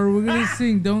 dude? Or we're gonna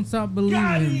sing "Don't Stop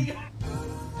Believing"?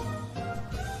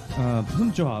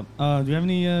 Some job. Do you have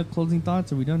any closing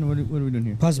thoughts? Are we done? What are we doing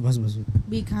here? Pause.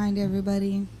 Be kind,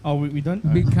 everybody. Oh, we done?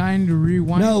 All Be right. kind to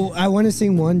rewind. No, I want to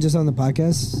sing one just on the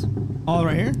podcast, All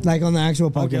right here. like on the actual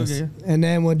Okay, podcast, okay. and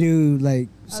then we'll do like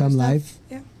some stuff? live.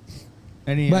 Yeah.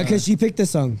 Any? But because she picked the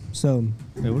song, so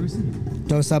wait, what are we singing?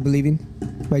 "Don't Stop Believing"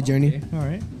 by Journey. Okay, all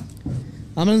right.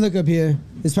 I'm gonna look up here.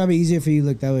 It's probably easier for you to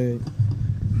look that way.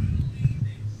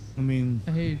 I mean,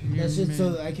 I hate you, That's just man.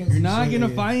 so I can't. you're see not shit gonna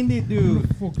right find it, dude.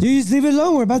 here. Dude, just leave it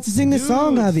alone. We're about to sing this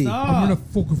song, Dude, Javi. stop. I'm gonna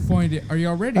fucking find it. Are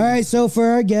y'all ready? All right, so for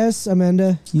our guest,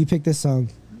 Amanda, you pick this song.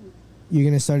 You're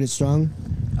gonna start it strong.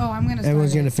 Oh, I'm gonna.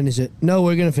 Everyone's start gonna it. finish it. No,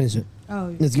 we're gonna finish it.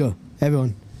 Oh. Let's go,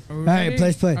 everyone. Are we All right, ready?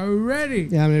 let's play. Are we ready?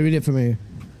 Yeah, I'm gonna read it from here.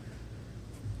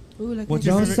 Ooh, look What's at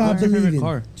your Don't this. favorite- stop what's your favorite believing.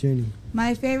 car? Journey.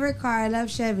 My favorite car. I love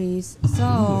Chevys. So.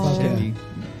 Fuck yeah. Chevy.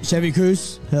 Chevy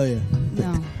Cruze. Hell yeah.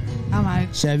 No. How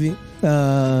much? Chevy.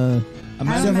 Amanda,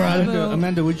 Malibu.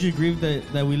 Amanda, would you agree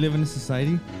that we live in a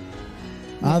society?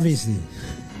 Obviously.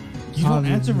 You don't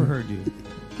answer for her, dude.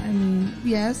 I mean,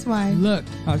 yes, why? Look,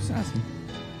 I was just asking.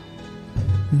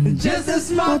 Just a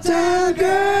small town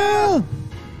girl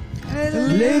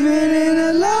living in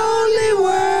a lonely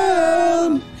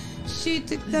world. She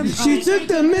took them. She took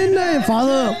the midnight.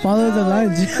 Follow the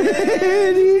lines.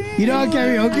 You know how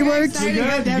karaoke works? Sorry, You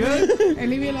good? Hey,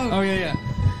 leave me alone. Oh yeah.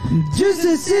 Just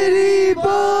a city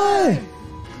boy,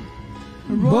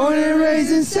 born and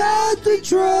raised in South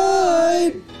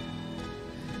Detroit.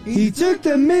 He took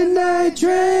the midnight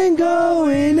train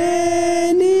going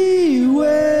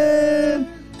anywhere.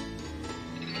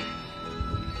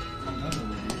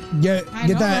 Get I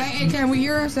know, that. right? Hey, can we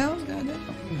hear ourselves? Goddamn.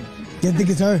 Get the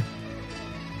guitar.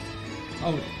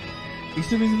 Oh, he's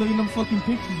too busy looking at them fucking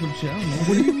pictures of shit. I don't know.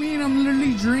 what do you mean? I'm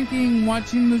literally drinking,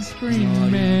 watching the screen, Oh, yeah.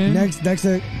 man. Next.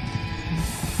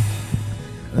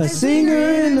 A singer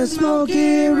in a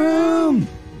smoky room.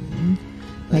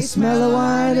 I smell a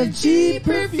wine of cheap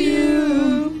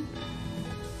perfume.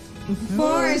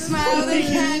 For a smile they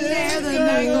can't bear, the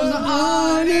night goes on.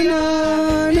 On and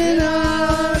on and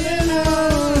on and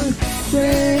on.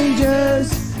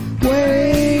 Strangers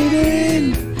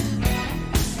waiting.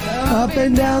 Up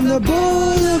and down the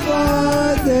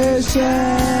boulevard, their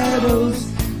shadows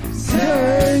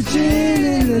searching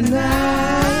in the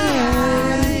night.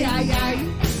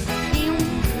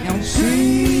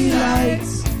 Street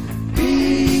lights,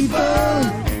 people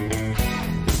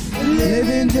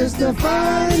living just to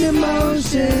find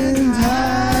emotions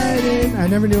hiding. I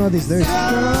never knew all these lyrics.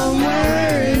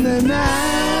 Somewhere in the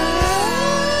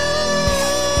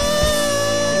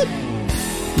night.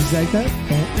 Just like that?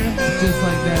 Just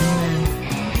like that, man.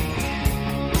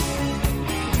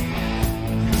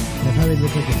 I probably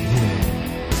look like a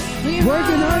hero.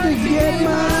 Working hard to get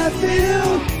my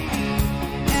fill.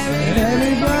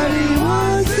 Everybody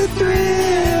wants the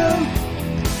thrill.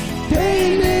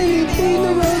 Paying anything to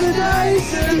roll the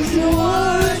dice just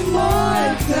one more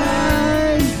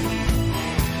time.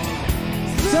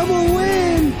 Some will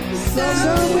win,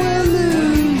 some will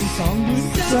lose.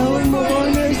 Some more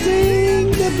they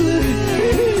sing the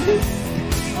blues.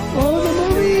 Oh, the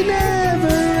movie never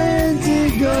ends.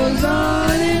 It goes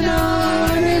on and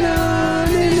on and on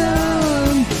and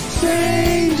on.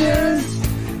 Strangers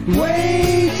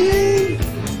waiting.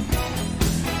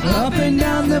 Up and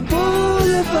down the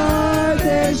boulevard,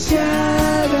 their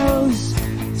shadows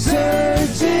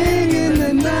searching in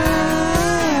the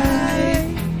night.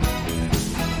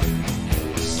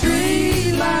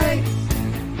 Street lights,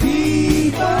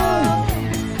 people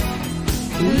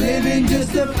living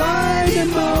just to find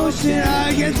emotion.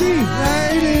 I can see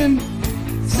hiding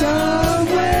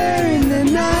somewhere in the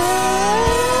night.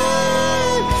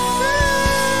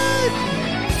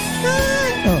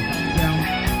 Oh.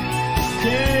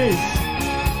 Cheers!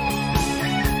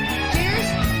 Cheers.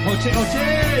 Oh,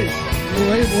 cheers!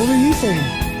 Wait, what were you saying?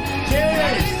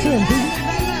 Cheers!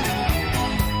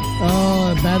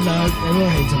 Oh, bad luck.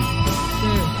 Everyone hates him.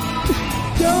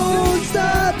 Don't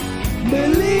stop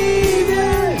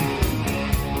believing.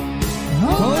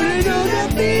 Holding on to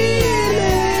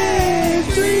feeling.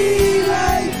 Street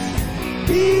lights,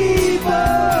 people.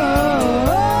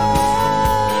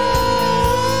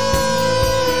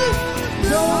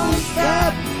 Don't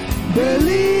stop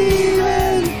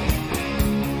believing.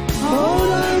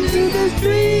 Hold on to the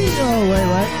street. Oh, wait,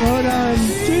 what? Hold on.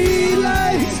 Street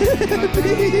lights,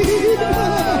 people.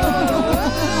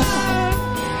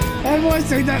 Everyone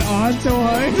sing that on so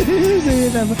hard.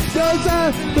 Don't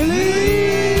stop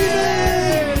believing.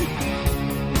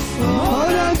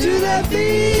 Hold on to that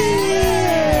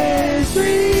feeling.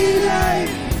 Street light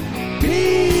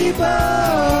people.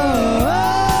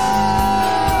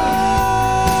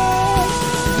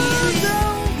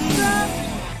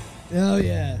 Oh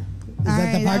yeah. Is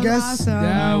that the podcast? Awesome.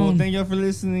 Well, thank y'all for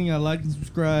listening. Like and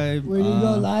subscribe. We're gonna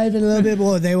go live in a little bit.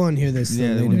 Well, they won't hear this. Yeah,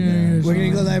 so they later. won't hear We're gonna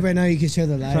go live right now. You can share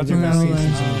the live. Shout out to your family.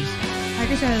 I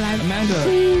can share it live.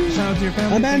 Amanda, shout out to your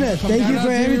family. Amanda, thank you for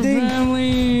everything.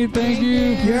 Family, thank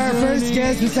you. You're our first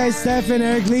guest besides Steph and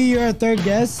Eric Lee. You're our third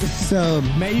guest. So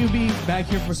May you be back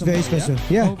here for some very more, special.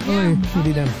 Yeah. Hopefully, We'll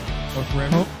be done. Yeah? Or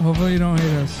forever. hopefully you don't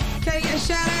hate us. Can I get a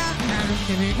shout out? No, I'm just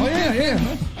kidding. Oh yeah.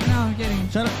 No, I'm kidding.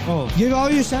 Shout out. Oh. Give all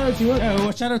your shout outs you want. Yeah,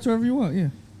 well, shout out to whoever you want. Yeah.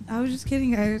 I was just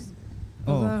kidding, guys.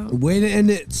 Oh. Although- Way to end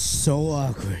it so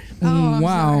awkward. Oh, I'm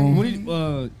Wow. sorry. What do you?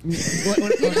 Shout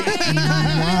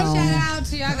out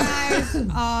to y'all guys.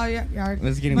 Oh, y'all.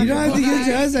 Let's get You don't have to give it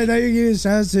to us. I thought you were giving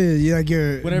shout outs to like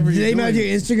your Whatever you're name out doing.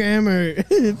 your Instagram or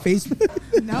Facebook.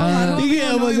 No, I don't You get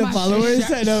a know bunch my of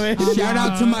followers. I know it. Shout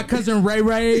out to my cousin Ray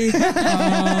Ray.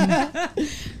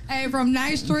 Hey, from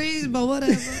nice trees, but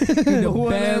whatever. The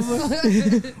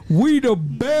best. We the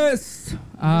best.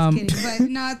 Just kidding. But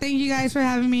no, thank you guys for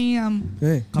having me.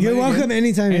 Hey, Come you're in welcome again.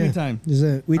 anytime. Anytime. Yeah.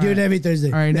 Just, we do it every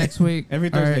Thursday. All right, next week.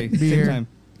 Every All Thursday, right, be same here. time.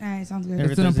 All right, sounds good.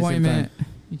 Every It's an Thursday, same appointment.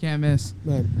 You can't miss.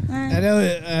 Right. All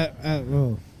right. I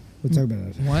know. We'll talk about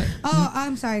it. What? Oh,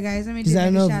 I'm sorry, guys. Let me Does do that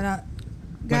a know- shout out.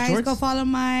 Guys, shorts? go follow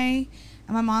my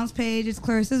mom's page. It's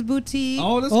Clarissa's Boutique.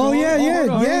 Oh, let's Oh go. yeah, Hold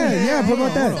yeah, on. yeah.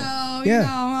 Promote that. So Yeah.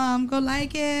 you know, go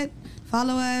like it,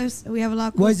 follow us. We have a lot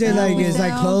of cool What's it stuff. like? We It's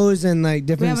like sell. clothes and like We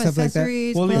different have stuff like that.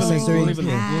 accessories. We'll leave a link. clothes, We'll leave a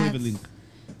link. We'll leave a hats. link.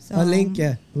 So, A link,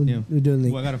 yeah. Yeah. We'll do a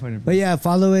link. Well, I gotta find it. But yeah,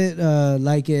 follow it,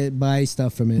 like it, buy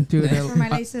stuff from it. Dude, For my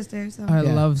late sister. So. I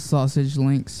Yeah. love sausage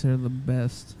links. They're the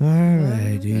best. All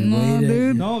right, dude. No, Wait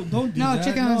dude. No, don't do No, that.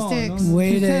 chicken on sticks.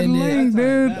 Wait She said a minute. link,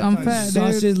 dude. Bad I'm time. fat, dude.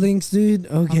 Sausage links, dude.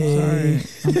 I'm Okay.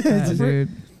 sorry. I'm fat, dude.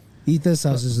 Eat the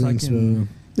sausage links, bro. Fucking-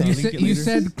 You link said, it you later.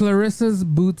 said Clarissa's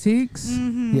Boutiques?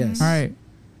 Mhm. Yes. All right.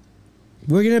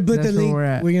 We're gonna put That's the where link. we're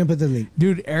at. We're gonna put the link.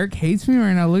 Dude, Eric hates me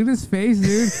right now. Look at his face,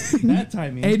 dude. That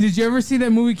timing. Hey, did you ever see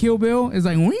that movie Kill Bill? It's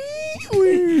like, wee,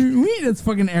 wee, wee. That's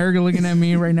fucking Eric looking at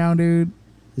me right now, dude.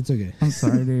 It's okay. I'm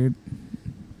sorry, dude.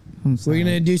 I'm sorry. We're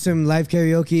gonna do some live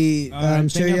karaoke. All right, I'm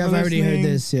sure thank you you have for already heard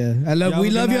listening. this. Yeah, I love. Y'all We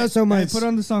have a love good y'all night. so much. Hey, put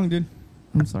on the song, dude.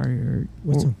 I'm sorry, Eric.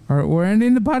 What's up? All right, we're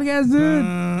ending the podcast,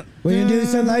 dude. We're gonna do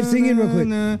some live singing real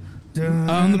quick.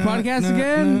 On the podcast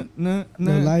again? No,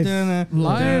 live.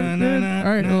 Live, dude. All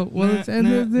right, well, let's end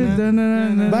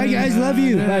this. Bye, guys. Love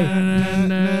you. Bye.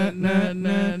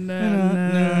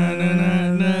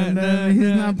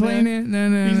 He's not playing it.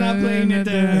 He's not playing it.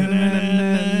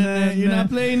 You're not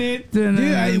playing it. Dude,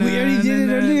 we already did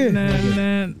it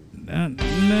earlier.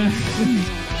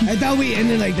 I thought we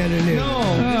ended like that earlier. No.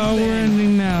 Oh, we're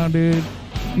ending now, dude.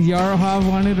 Yarohav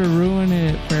wanted to ruin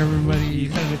it for You everybody.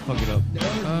 kind of fuck it up.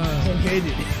 It's okay,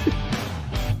 dude.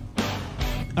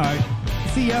 All right.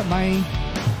 See ya. Bye.